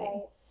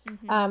anything.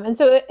 And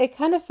so it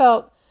kind of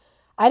felt,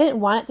 I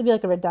didn't want it to be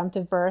like a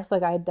redemptive birth,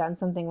 like I had done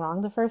something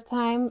wrong the first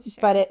time,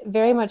 but it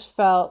very much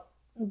felt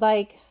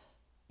like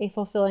a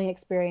fulfilling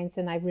experience.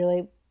 And I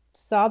really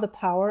saw the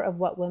power of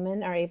what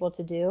women are able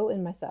to do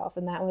in myself.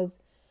 And that was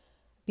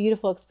a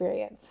beautiful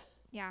experience.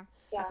 Yeah.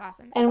 That's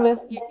awesome. And with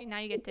now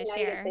you get to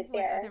share with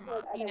other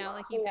moms. You know,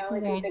 like you've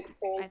experienced,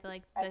 I feel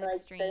like the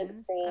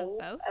extremes of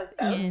both,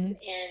 and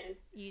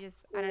you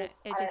just, I don't know,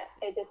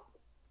 it just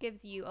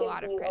gives you a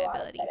lot of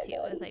credibility too,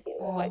 with like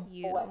what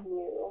you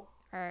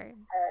are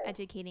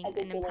educating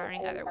and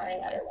empowering other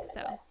women with.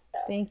 So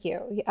thank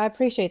you. I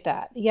appreciate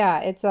that. Yeah,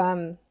 it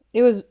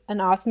was an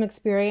awesome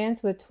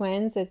experience with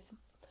twins.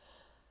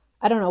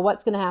 I don't know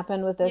what's going to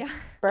happen with this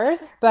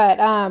birth, but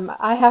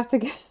I have to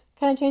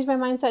kind of change my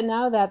mindset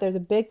now that there's a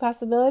big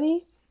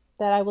possibility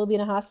that I will be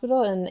in a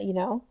hospital, and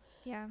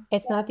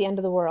it's not the end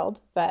of the world.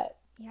 But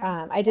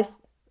I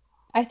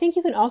think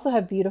you can also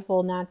have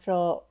beautiful,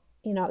 natural,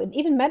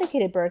 even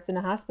medicated births in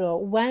a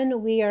hospital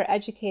when we are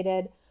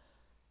educated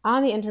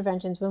on the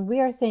interventions, when we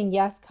are saying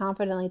yes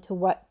confidently to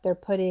what they're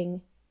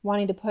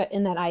wanting to put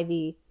in that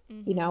IV,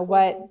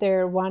 what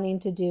they're wanting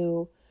to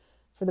do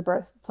for the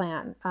birth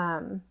plan.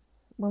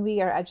 When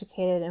we are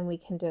educated and we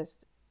can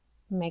just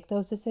make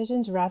those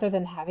decisions rather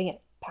than having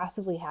it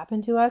passively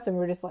happen to us and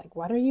we're just like,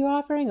 what are you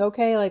offering?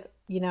 Okay, it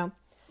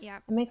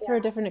makes for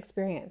a different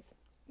experience.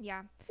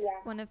 Yeah.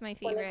 One of my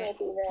favorite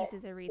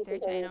pieces of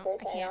research, and I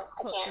can't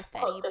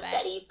quote the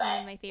study, but one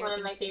of my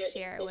favorite things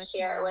to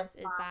share with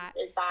moms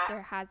is that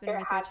there has been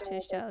research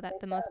to show that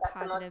the most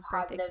positive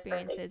birth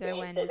experiences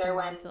are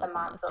when the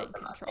mom feels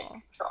the most in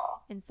control.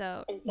 And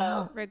so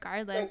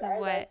regardless of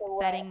what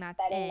setting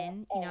that's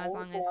in, as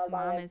long as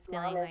mom is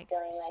feeling like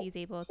she's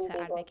able to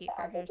advocate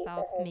for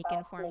herself, make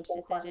informed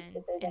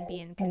decisions, and be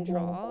in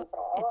control,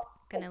 it's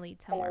going to lead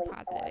to a more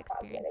positive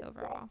experience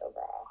overall.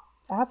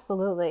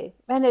 Absolutely.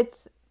 And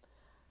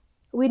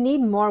we need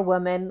more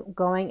women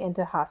going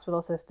into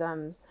hospital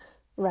systems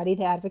ready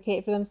to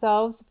advocate for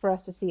themselves for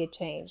us to see a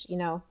change.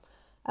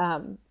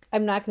 I'm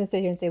not going to sit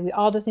here and say we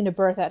all just need to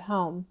birth at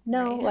home.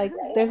 No,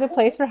 there's a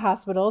place for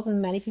hospitals,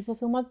 and many people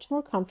feel much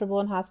more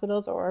comfortable in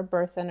hospitals or a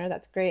birth center.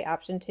 That's a great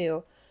option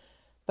too.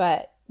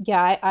 But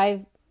yeah,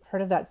 I've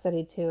heard of that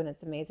study too, and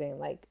it's amazing.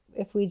 Like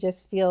if we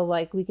just feel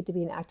like we get to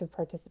be an active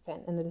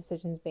participant in the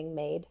decisions being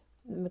made,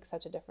 it makes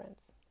such a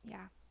difference.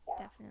 Yeah,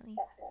 definitely.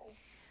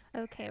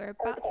 Okay, we're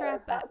about to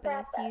wrap up, but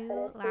a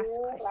few last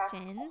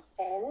questions.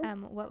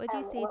 What would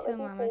you say to a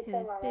mama who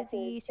is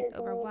busy, she's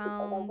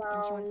overwhelmed,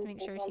 and she wants to make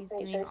sure she's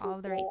doing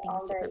all the right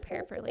things to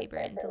prepare for labor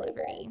and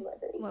delivery?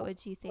 What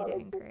would you say to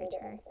encourage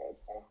her?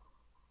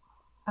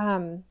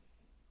 I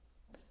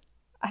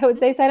would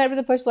say sign up for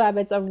the Push Lab.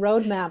 It's a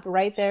roadmap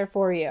right there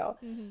for you.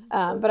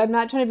 But I'm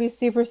not trying to be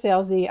super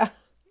salesy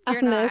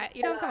on this.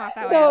 You don't come off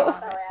that way at all.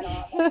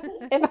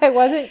 If I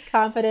wasn't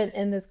confident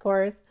in this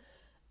course,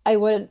 I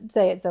wouldn't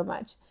say it so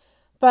much.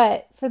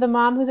 But for the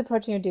mom who's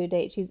approaching her due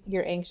date,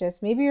 you're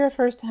anxious. Maybe you're a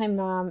first-time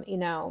mom,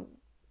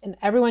 and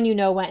everyone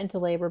went into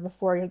labor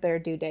before their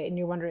due date, and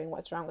you're wondering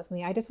what's wrong with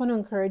me. I just want to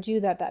encourage you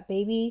that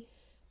baby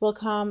will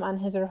come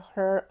on his or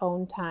her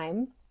own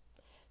time.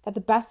 That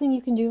the best thing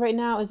you can do right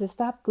now is to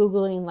stop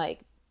Googling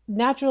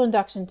natural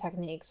induction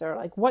techniques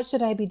or what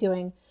should I be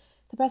doing.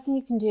 The best thing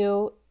you can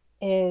do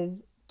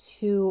is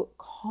to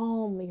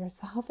calm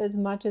yourself as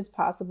much as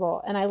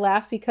possible. And I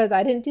laugh because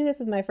I didn't do this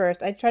with my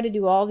first. I tried to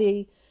do all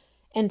the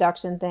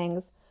induction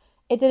things.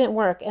 It didn't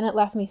work, and it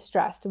left me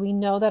stressed. We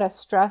know that a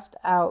stressed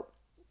out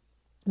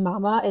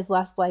mama is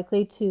less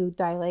likely to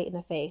dilate in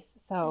the face.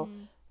 So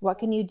what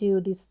can you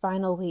do these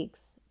final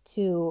weeks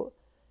to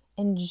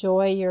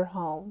enjoy your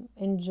home,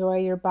 enjoy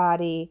your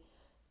body,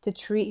 to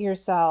treat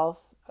yourself,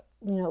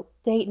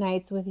 date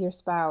nights with your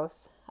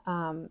spouse,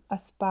 a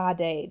spa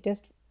day,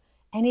 just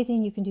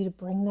anything you can do to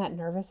bring that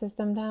nervous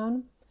system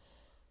down,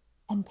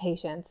 and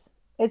patience.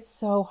 It's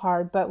so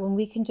hard, but when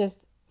we can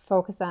just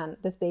focus on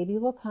this baby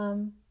will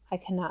come.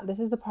 This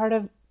is the part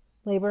of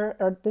labor,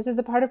 or this is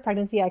the part of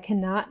pregnancy I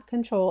cannot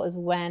control, is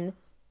when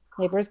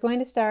labor is going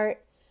to start,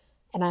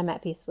 and I'm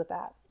at peace with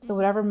that. So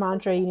whatever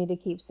mantra you need to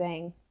keep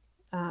saying,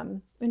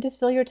 and just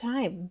fill your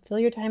time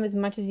as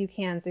much as you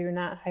can, so you're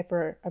not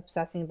hyper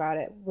obsessing about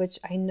it, which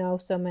I know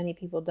so many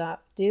people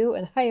do,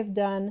 and I have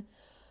been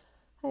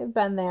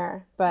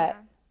there, but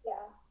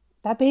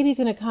that baby's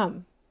going to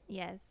come.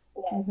 Yes.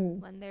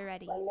 When they're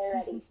ready.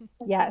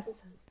 Yes.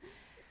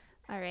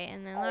 All right,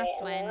 and then last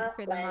one,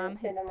 for the mom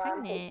who's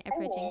pregnant,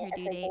 approaching her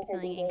due date,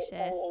 feeling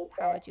anxious,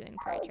 how would you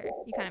encourage her?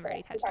 You kind of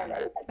already touched on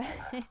that.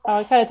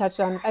 I kind of touched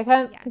on. I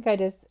think I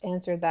just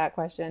answered that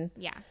question.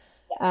 Yeah.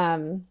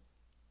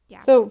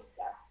 So,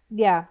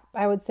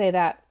 I would say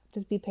that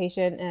just be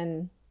patient,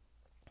 and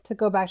to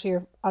go back to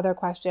your other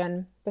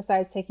question,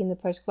 besides taking the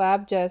Push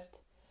Lab, just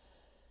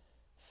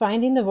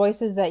finding the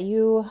voices that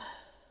you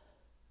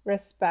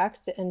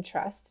respect and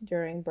trust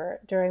during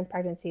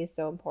pregnancy is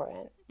so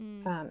important,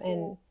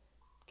 and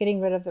getting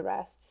rid of the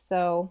rest.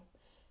 So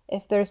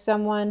If there's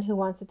someone who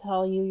wants to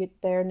tell you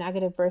their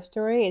negative birth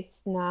story,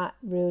 it's not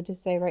rude to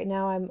say right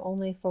now I'm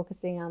only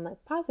focusing on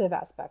like positive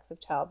aspects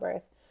of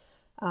childbirth.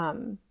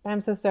 But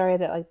I'm so sorry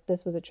that like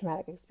this was a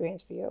traumatic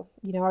experience for you,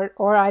 you know,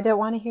 or I don't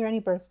want to hear any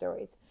birth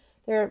stories.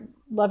 There are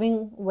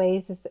loving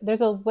ways.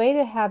 There's a way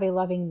to have a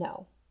loving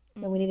no,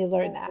 and we need to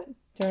learn that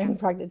during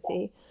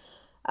pregnancy,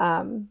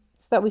 so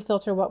that we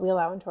filter what we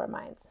allow into our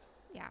minds.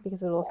 Yeah,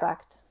 because it will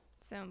affect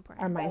so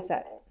important. our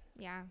mindset.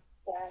 Yeah.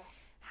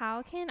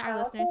 How can our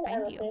listeners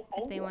find you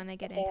if they want to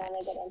get in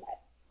touch?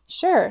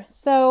 Sure.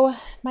 So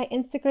my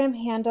Instagram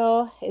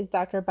handle is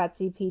Dr.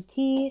 Betsey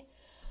PT.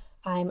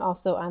 I'm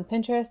also on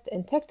Pinterest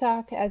and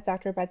TikTok as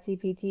Dr. Betsey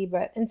PT,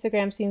 but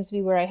Instagram seems to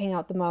be where I hang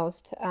out the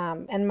most.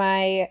 And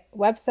my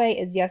website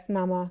is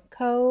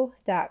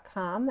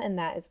yesmamaco.com, and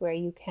that is where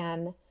you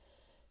can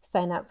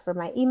sign up for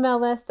my email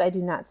list. I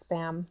do not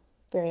spam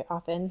very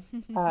often.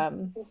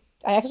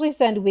 I actually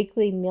send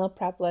weekly meal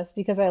prep lists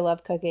because I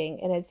love cooking,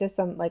 and it's just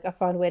a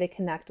fun way to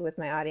connect with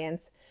my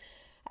audience.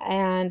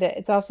 And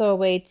it's also a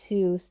way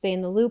to stay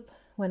in the loop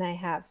when I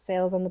have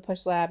sales on the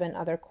Push Lab and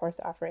other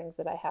course offerings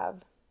that I have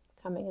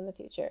coming in the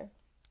future.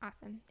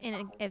 Awesome.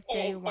 And if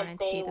they wanted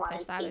to do the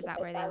Push Lab, is that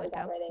where they would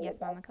go? Yes,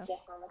 Mama Co.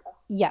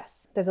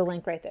 Yes, there's a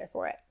link right there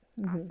for it.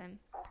 Awesome.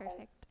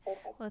 Perfect.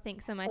 Well,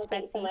 thanks so much,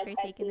 Betsey, for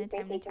taking the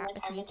time to chat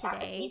with me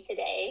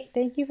today.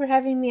 Thank you for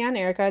having me on,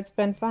 Erica. It's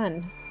been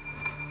fun.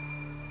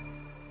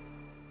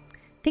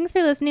 Thanks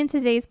for listening to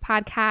today's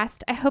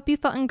podcast. I hope you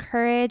felt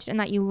encouraged and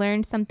that you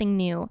learned something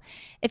new.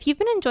 If you've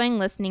been enjoying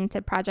listening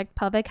to Project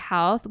Pelvic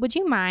Health, would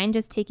you mind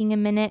just taking a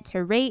minute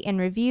to rate and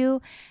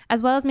review,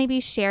 as well as maybe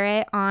share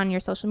it on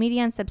your social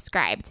media and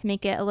subscribe to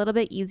make it a little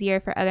bit easier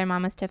for other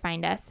mamas to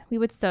find us? We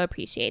would so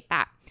appreciate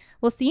that.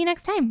 We'll see you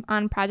next time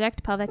on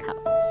Project Pelvic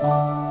Health.